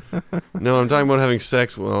 No, I'm talking about having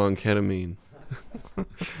sex while on ketamine.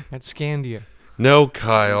 At Scandia. No,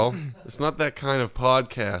 Kyle, it's not that kind of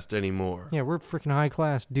podcast anymore. Yeah, we're freaking high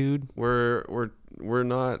class, dude. We're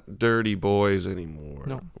not dirty boys anymore.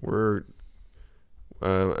 No. We're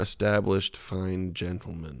established fine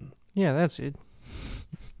gentlemen. Yeah, that's it.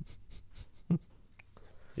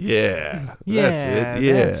 Yeah, Yeah, that's it.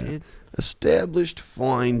 Yeah, that's it. Established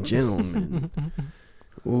fine gentlemen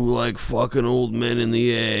who like fucking old men in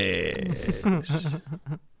the ass.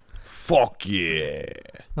 Fuck yeah.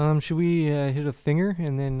 Should we hit a thinger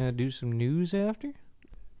and then do some news after?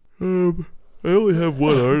 I only have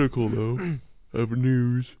one article though of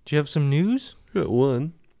news. Do you have some news? Got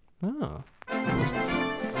one. Oh.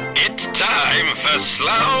 It's time for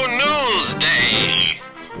Slow News Day.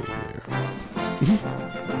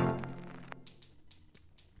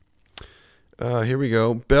 Here we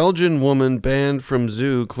go. Belgian woman banned from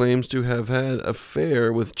zoo claims to have had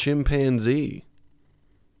affair with chimpanzee.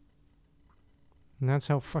 And that's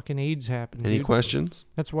how fucking AIDS happened. Any dude. questions?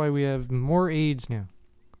 That's why we have more AIDS now.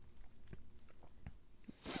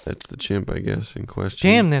 That's the chimp, I guess, in question.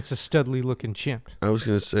 Damn, that's a studly looking chimp. I was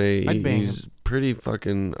gonna say I'd bang he's pretty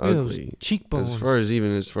fucking Look at those ugly. cheekbones. As far as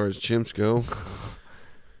chimps go,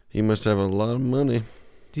 he must have a lot of money.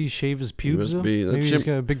 Do you shave his pubes? must Though? be- that Maybe he's chimp-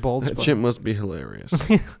 got a big bald That spot. chimp must be hilarious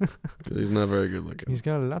because he's not very good looking. He's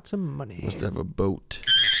got lots of money. Must have a boat.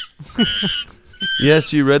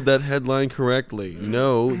 Yes, you read that headline correctly.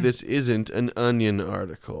 No, this isn't an Onion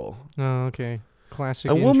article. Oh, okay. Classic.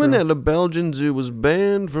 A woman intro. at a Belgian zoo was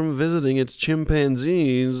banned from visiting its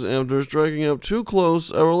chimpanzees after striking up too close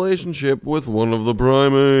a relationship with one of the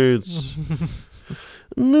primates.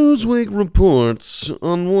 Newsweek reports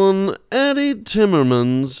on one Addie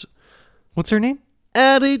Timmermans. What's her name?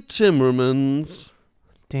 Addie Timmermans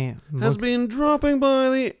Damn. has been dropping by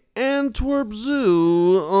the Antwerp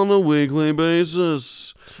Zoo on a weekly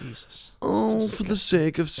basis. Jesus. All for the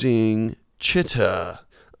sake of seeing Chitta,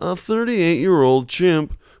 a 38-year-old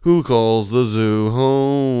chimp who calls the zoo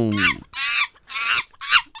home.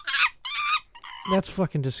 That's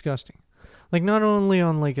fucking disgusting. Like, not only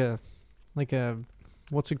on like a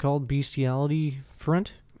what's it called, bestiality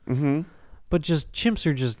front, but just chimps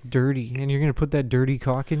are just dirty, and you're gonna put that dirty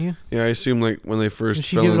cock in you. Yeah, I assume like when they first Did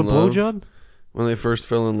she fell give it a in love. blowjob? When they first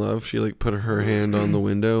fell in love, she like put her hand on the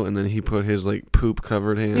window, and then he put his like poop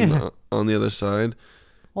covered hand Yeah. on the other side.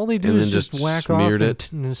 All they do And is then just just whack off smeared and, it.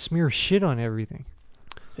 and smear shit on everything.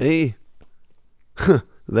 Hey,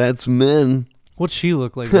 that's men. What's she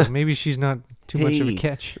look like? Though? Maybe she's not too much of a Hey,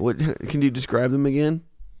 catch. What? Can you describe them again?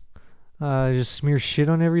 Just smear shit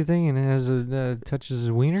on everything and has a touches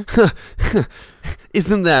his wiener.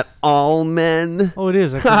 Isn't that all men? Oh, it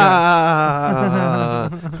is. I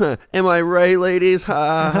forgot. Am I right, ladies? All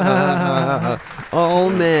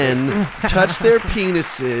men touch their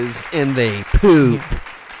penises and they poop.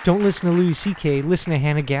 Don't listen to Louis C.K. Listen to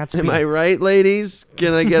Hannah Gatsby. Am I right, ladies?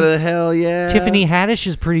 Can I get a hell yeah? Tiffany Haddish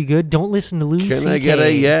is pretty good. Don't listen to Louis C.K. Can I get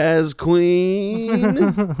a yes,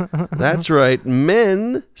 queen? That's right.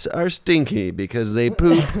 Men are stinky because they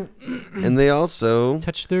poop, and they also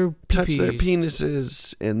Touch their touch their peepees.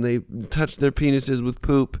 penises, and they touch their penises with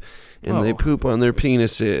poop, and they Oh. poop on their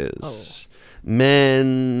penises.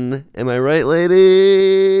 Men, am I right,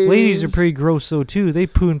 ladies? Ladies are pretty gross though too. They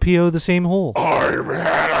poo and pee out of the same hole. I'm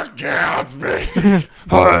Hannah Gatsby.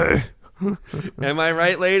 Hi. Am I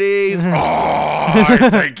right, ladies? I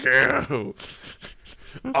thank you.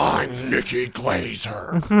 I'm Nikki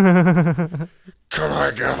Glazer. Can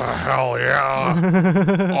I get a hell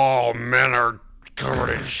yeah? All men are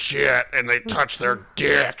covered in shit and they touch their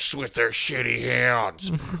dicks with their shitty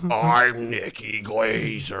hands. I'm Nikki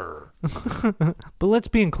Glazer. But let's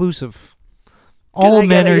be inclusive. Can All I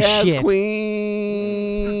men get a are yes, shit. queen?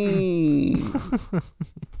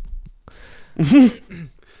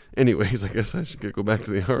 Anyways, I guess I should go back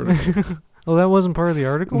to the article. Oh, that wasn't part of the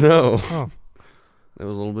article? No. Oh. That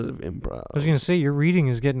was a little bit of improv. I was going to say, your reading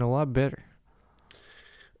is getting a lot better.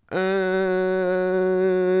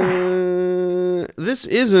 This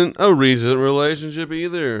isn't a recent relationship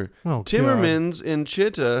either. Oh, God. Timmermans and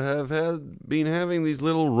Chitta have been having these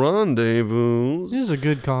little rendezvous This is a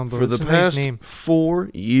good combo. for the It's a past nice name. 4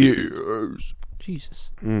 years. Jesus.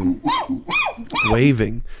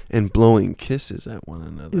 Waving and blowing kisses at one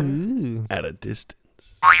another Ooh. at a distance.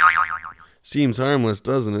 Seems harmless,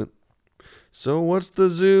 doesn't it? So what's the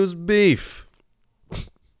zoo's beef?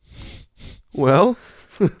 Well,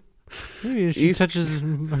 Maybe she touches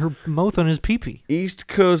her mouth on his pee-pee. East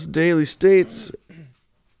Coast Daily states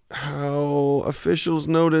how officials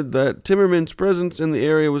noted that Timmerman's presence in the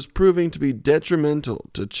area was proving to be detrimental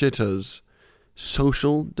to Cheetah's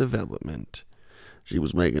social development. She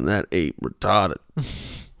was making that ape retarded.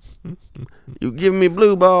 You giving me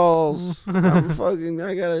blue balls. I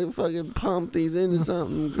gotta fucking pump these into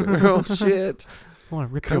something, girl. Shit. I want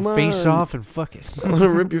to rip Come your face on. off and fuck it. I want to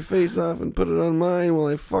rip your face off and put it on mine while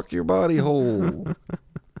I fuck your body hole.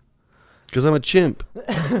 Because I'm a chimp.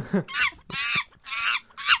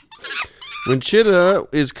 When Cheetah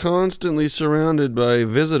is constantly surrounded by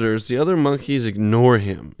visitors, the other monkeys ignore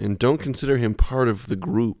him and don't consider him part of the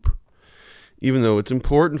group, even though it's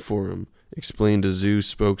important for him, explained a zoo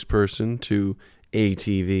spokesperson to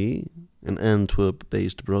ATV, an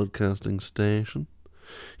Antwerp-based broadcasting station.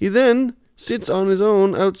 He then sits on his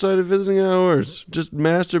own outside of visiting hours, just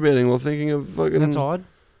masturbating while thinking of fucking... That's odd.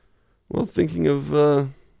 Well, thinking of... yeah,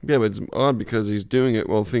 but it's odd because he's doing it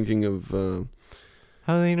while thinking of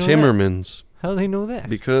How do they know Timmermans. that? How do they know that?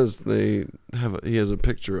 Because he has a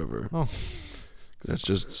picture of her. Oh. That's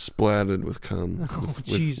just splattered with cum. Oh, with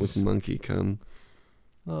Jesus. monkey cum.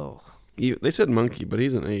 Oh. They said monkey, but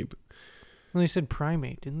he's an ape. Well, they said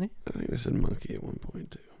primate, didn't they? I think they said monkey at one point,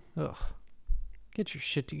 too. Ugh. Get your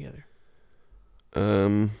shit together.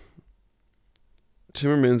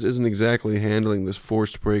 Timmermans isn't exactly handling this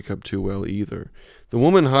forced breakup too well either. The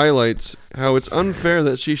woman highlights how it's unfair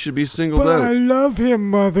that she should be singled But out. I love him,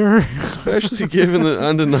 mother. Especially given the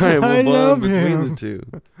undeniable I love bond between him. the two.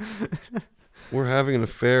 We're having an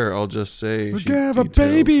affair, I'll just say. We're she gonna have a detailed.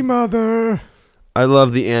 baby, mother. I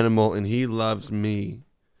love the animal and he loves me.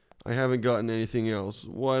 I haven't gotten anything else.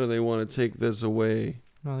 Why do they want to take this away?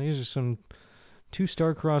 No, these are some two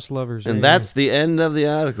star-crossed lovers. And right that's the end of the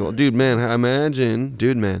article. Imagine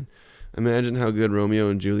how good Romeo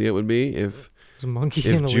and Juliet would be if There's a monkey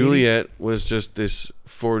and a lady. Juliet was just this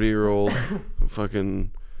 40-year-old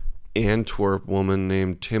fucking Antwerp woman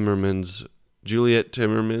named Timmermans, Juliet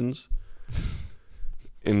Timmermans,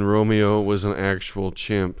 and Romeo was an actual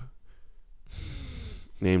chimp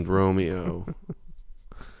named Romeo.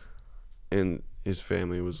 And his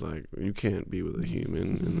family was like, you can't be with a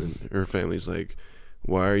human. And then her family's like,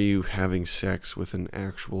 why are you having sex with an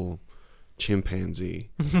actual chimpanzee?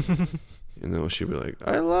 And then she'll be like,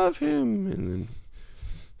 I love him. And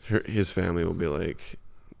then his family will be like,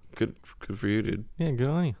 good for you, dude. Yeah, good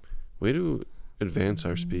on you. Way to advance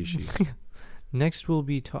our species. Next we'll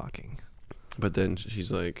be talking. But then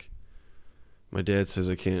she's like, my dad says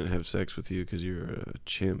I can't have sex with you because you're a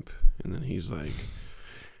chimp. And then he's like...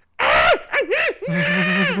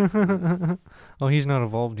 Oh, he's not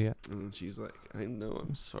evolved yet. And then she's like, I know,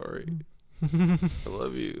 I'm sorry. I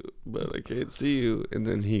love you, but I can't see you. And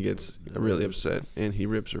then he gets really upset and he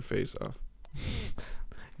rips her face off.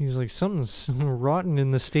 He's like, something's rotten in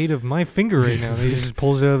the state of my finger right now. He just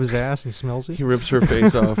pulls it out of his ass and smells it. He rips her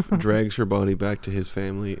face off, drags her body back to his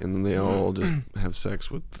family, and then they all just have sex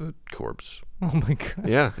with the corpse. Oh my god.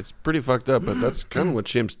 Yeah, it's pretty fucked up, but that's kind of what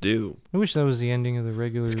chimps do. I wish that was the ending of the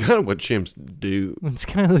regular. It's kind of what chimps do. It's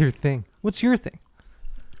kind of their thing. What's your thing?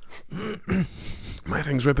 My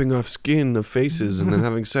thing's ripping off skin of faces and then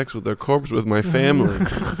having sex with their corpse with my family.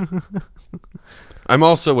 I'm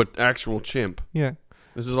also an actual chimp. Yeah.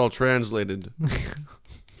 This is all translated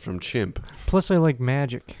from chimp. Plus, I like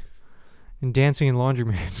magic and dancing in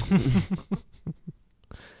laundromats.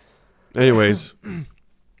 Anyways, I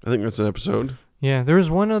think that's an episode. Yeah, there was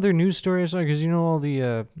one other news story I saw because all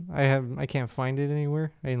the I can't find it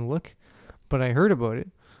anywhere. I didn't look, but I heard about it.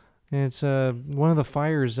 And it's one of the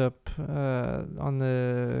fires up on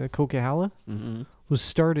the Coquihalla was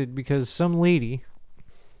started because some lady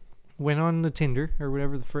went on the Tinder or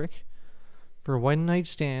whatever the frick for a one-night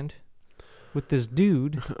stand with this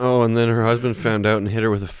dude. Oh, and then her husband found out and hit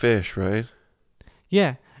her with a fish, right?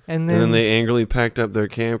 Yeah, and then they angrily packed up their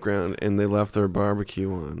campground and they left their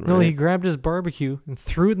barbecue on, right? No, he grabbed his barbecue and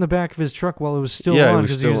threw it in the back of his truck while it was still Yeah, it on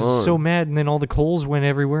was because he still was on. so mad, and then all the coals went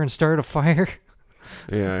everywhere and started a fire.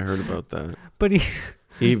 Yeah, I heard about that. But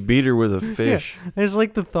He beat her with a fish. Yeah, I just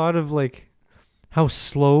like the thought of like how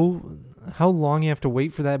long you have to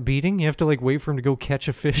wait for that beating. You have to like wait for him to go catch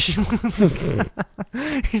a fish.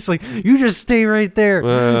 He's like, you just stay right there.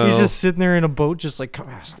 Well, He's just sitting there in a boat, just like, come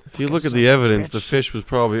on. If you look at the evidence, the fish was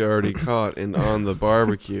probably already caught and on the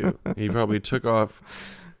barbecue. He probably took off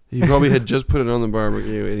He probably had just put it on the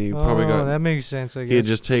barbecue, and he probably got. That makes sense. I guess. He had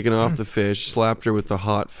just taken off the fish, slapped her with the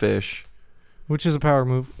hot fish. Which is a power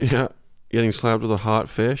move. Yeah, getting slapped with a hot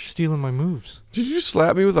fish. Stealing my moves. Did you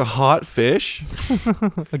slap me with a hot fish?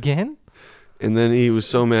 Again? And then he was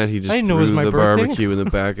so mad he just I didn't know it threw was my the birthday. barbecue in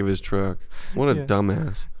the back of his truck. What a Yeah.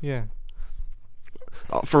 dumbass. Yeah.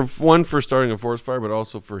 For starting a forest fire, but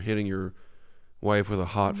also for hitting your wife with a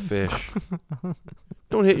hot fish.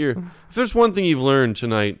 Don't hit your... If there's one thing you've learned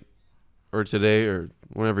tonight, or today, or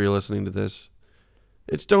whenever you're listening to this,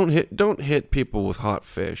 it's don't hit people with hot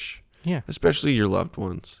fish. Yeah. Especially your loved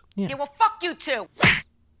ones. Yeah, well, fuck you too.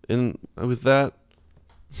 And with that,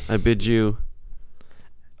 I bid you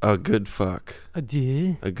a good fuck. A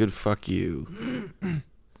good fuck you.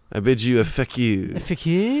 I bid you a fuck you. fuck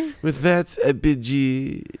you. With that, I bid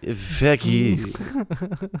you a fuck you.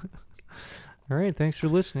 All right, thanks for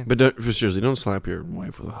listening. But seriously, don't slap your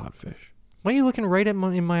wife with a hot fish. Why are you looking right in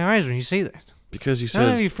my eyes when you say that? Because you I don't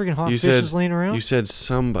have said any freaking hot you fishes said laying around. you said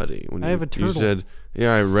somebody when I have a turtle. You said,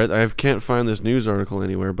 yeah, I can't find this news article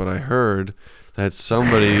anywhere, but I heard that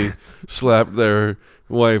somebody slapped their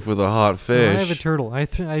wife with a hot fish. No, I have a turtle. I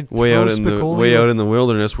way out in Spicoli out in the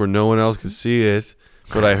wilderness where no one else could see it,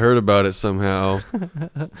 but I heard about it somehow.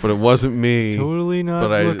 But it wasn't me. It's totally not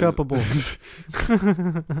but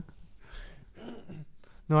lookupable.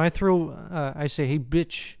 No, I throw. I say, "Hey,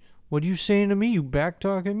 bitch, what are you saying to me? You back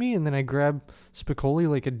talking me?" And then I grab Spicoli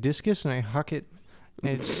like a discus and I huck it,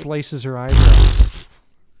 and it slices her eyebrow.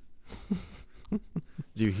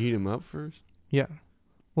 Do you heat him up first? Yeah.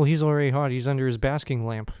 Well, he's already hot. He's under his basking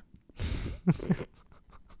lamp.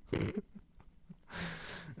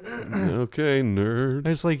 Okay, nerd.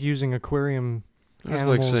 I just like using aquarium That's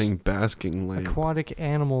like animals, saying basking lamp. aquatic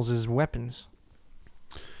animals as weapons.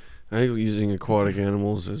 I like using aquatic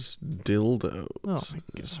animals as dildos, Oh, my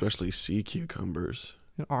God. especially sea cucumbers.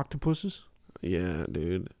 And octopuses. Yeah,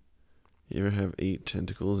 dude. You ever have 8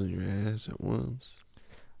 tentacles in your ass at once?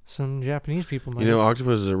 Some Japanese people might. You know, have.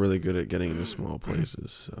 octopuses are really good at getting into small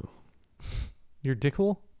places, so... Your dick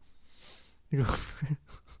hole? You go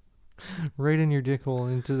right in your dick hole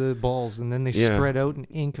into the balls, and then they Yeah. spread out and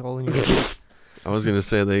ink all in your dick. I was going to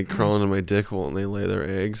say they crawl into my dick hole and they lay their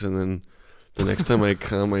eggs, and then the next time I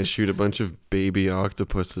come, I shoot a bunch of baby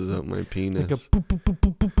octopuses out my penis. Like a boop, boop, boop,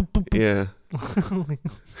 boop, boop, boop, boop, Yeah. boop.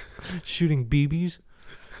 Shooting BBs.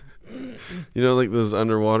 You know, like those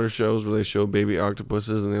underwater shows where they show baby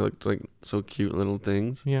octopuses and they look like so cute little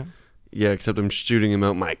things? Yeah. Yeah, except I'm shooting them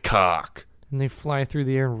out my cock. And they fly through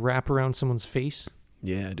the air and wrap around someone's face.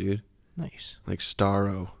 Yeah, dude. Nice. Like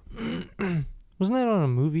Starro. Wasn't that on a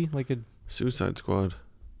movie? Like a... Suicide Squad.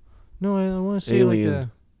 No, I want to say Alien. like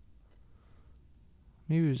a...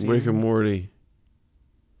 Maybe it was... Rick and Alien. Morty.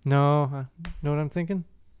 No, know what I'm thinking?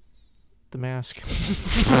 The Mask.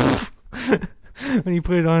 When he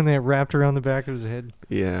put it on, that wrapped around the back of his head.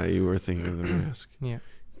 Yeah, you were thinking of The Mask. Yeah.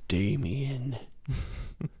 Damien.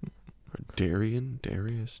 Or Darian?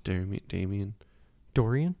 Darius? Damien?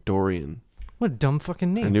 Dorian? Dorian. What a dumb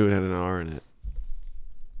fucking name. I knew it had an R in it.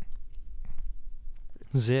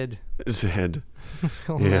 Zed. Zed.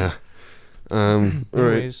 Oh, Yeah. All right.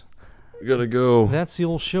 Anyways, Gotta go. that's the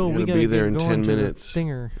old show. You We gotta gotta be there get in going 10 to the minutes.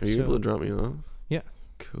 Thinger. Are you so- able to drop me off? Yeah.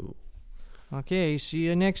 Cool. Okay, see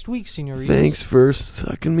you next week, senoritas. Thanks for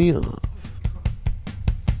sucking me off.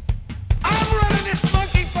 I'm running this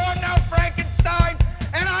monkey farm now, Frankenstein,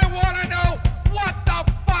 and I want to know what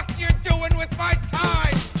the fuck you're doing with my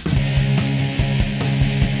time.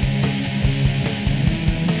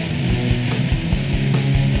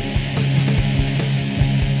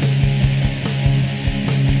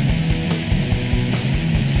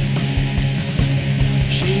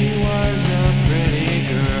 She was a pretty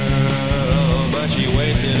girl, but she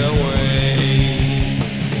wasted away.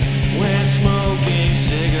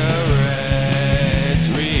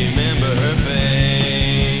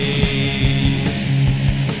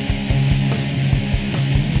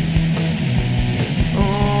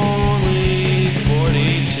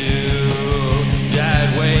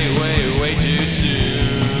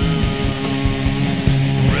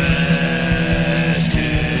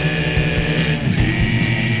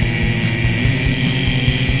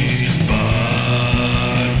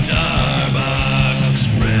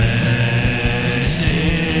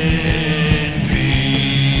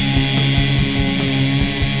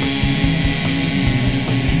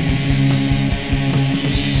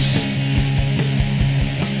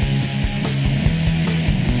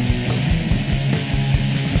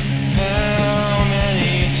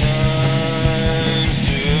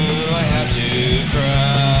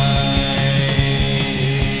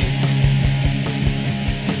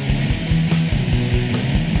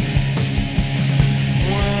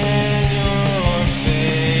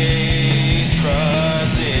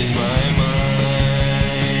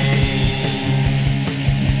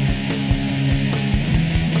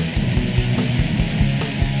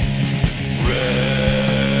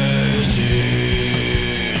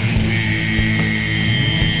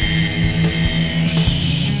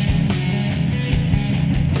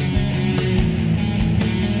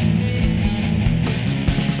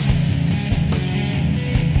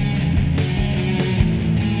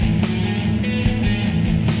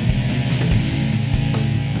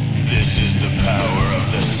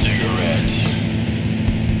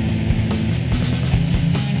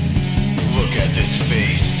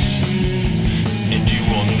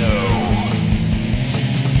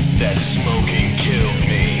 that smoking killed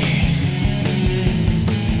me.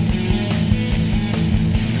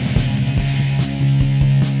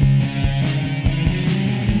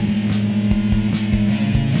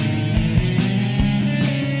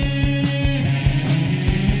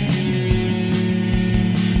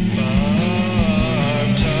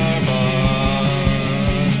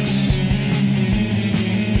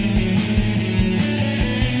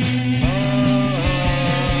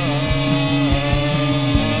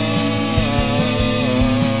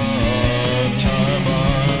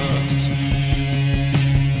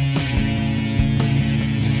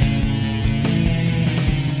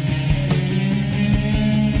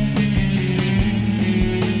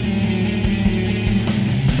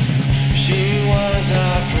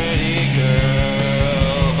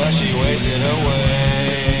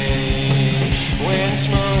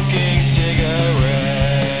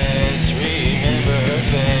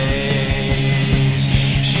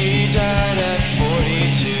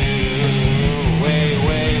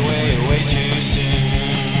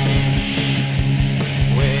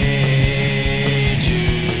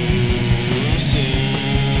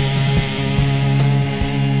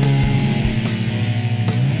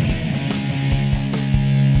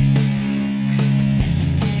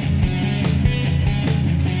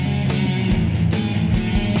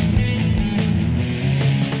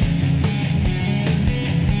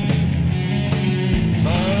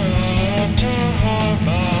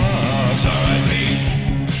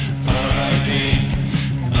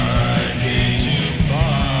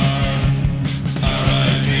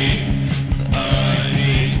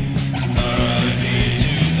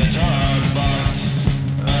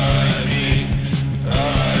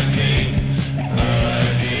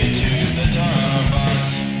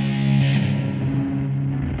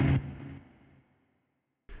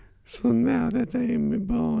 So now that I'm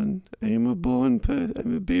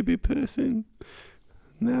a baby person,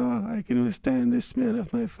 now I can withstand the smell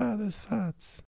of my father's farts.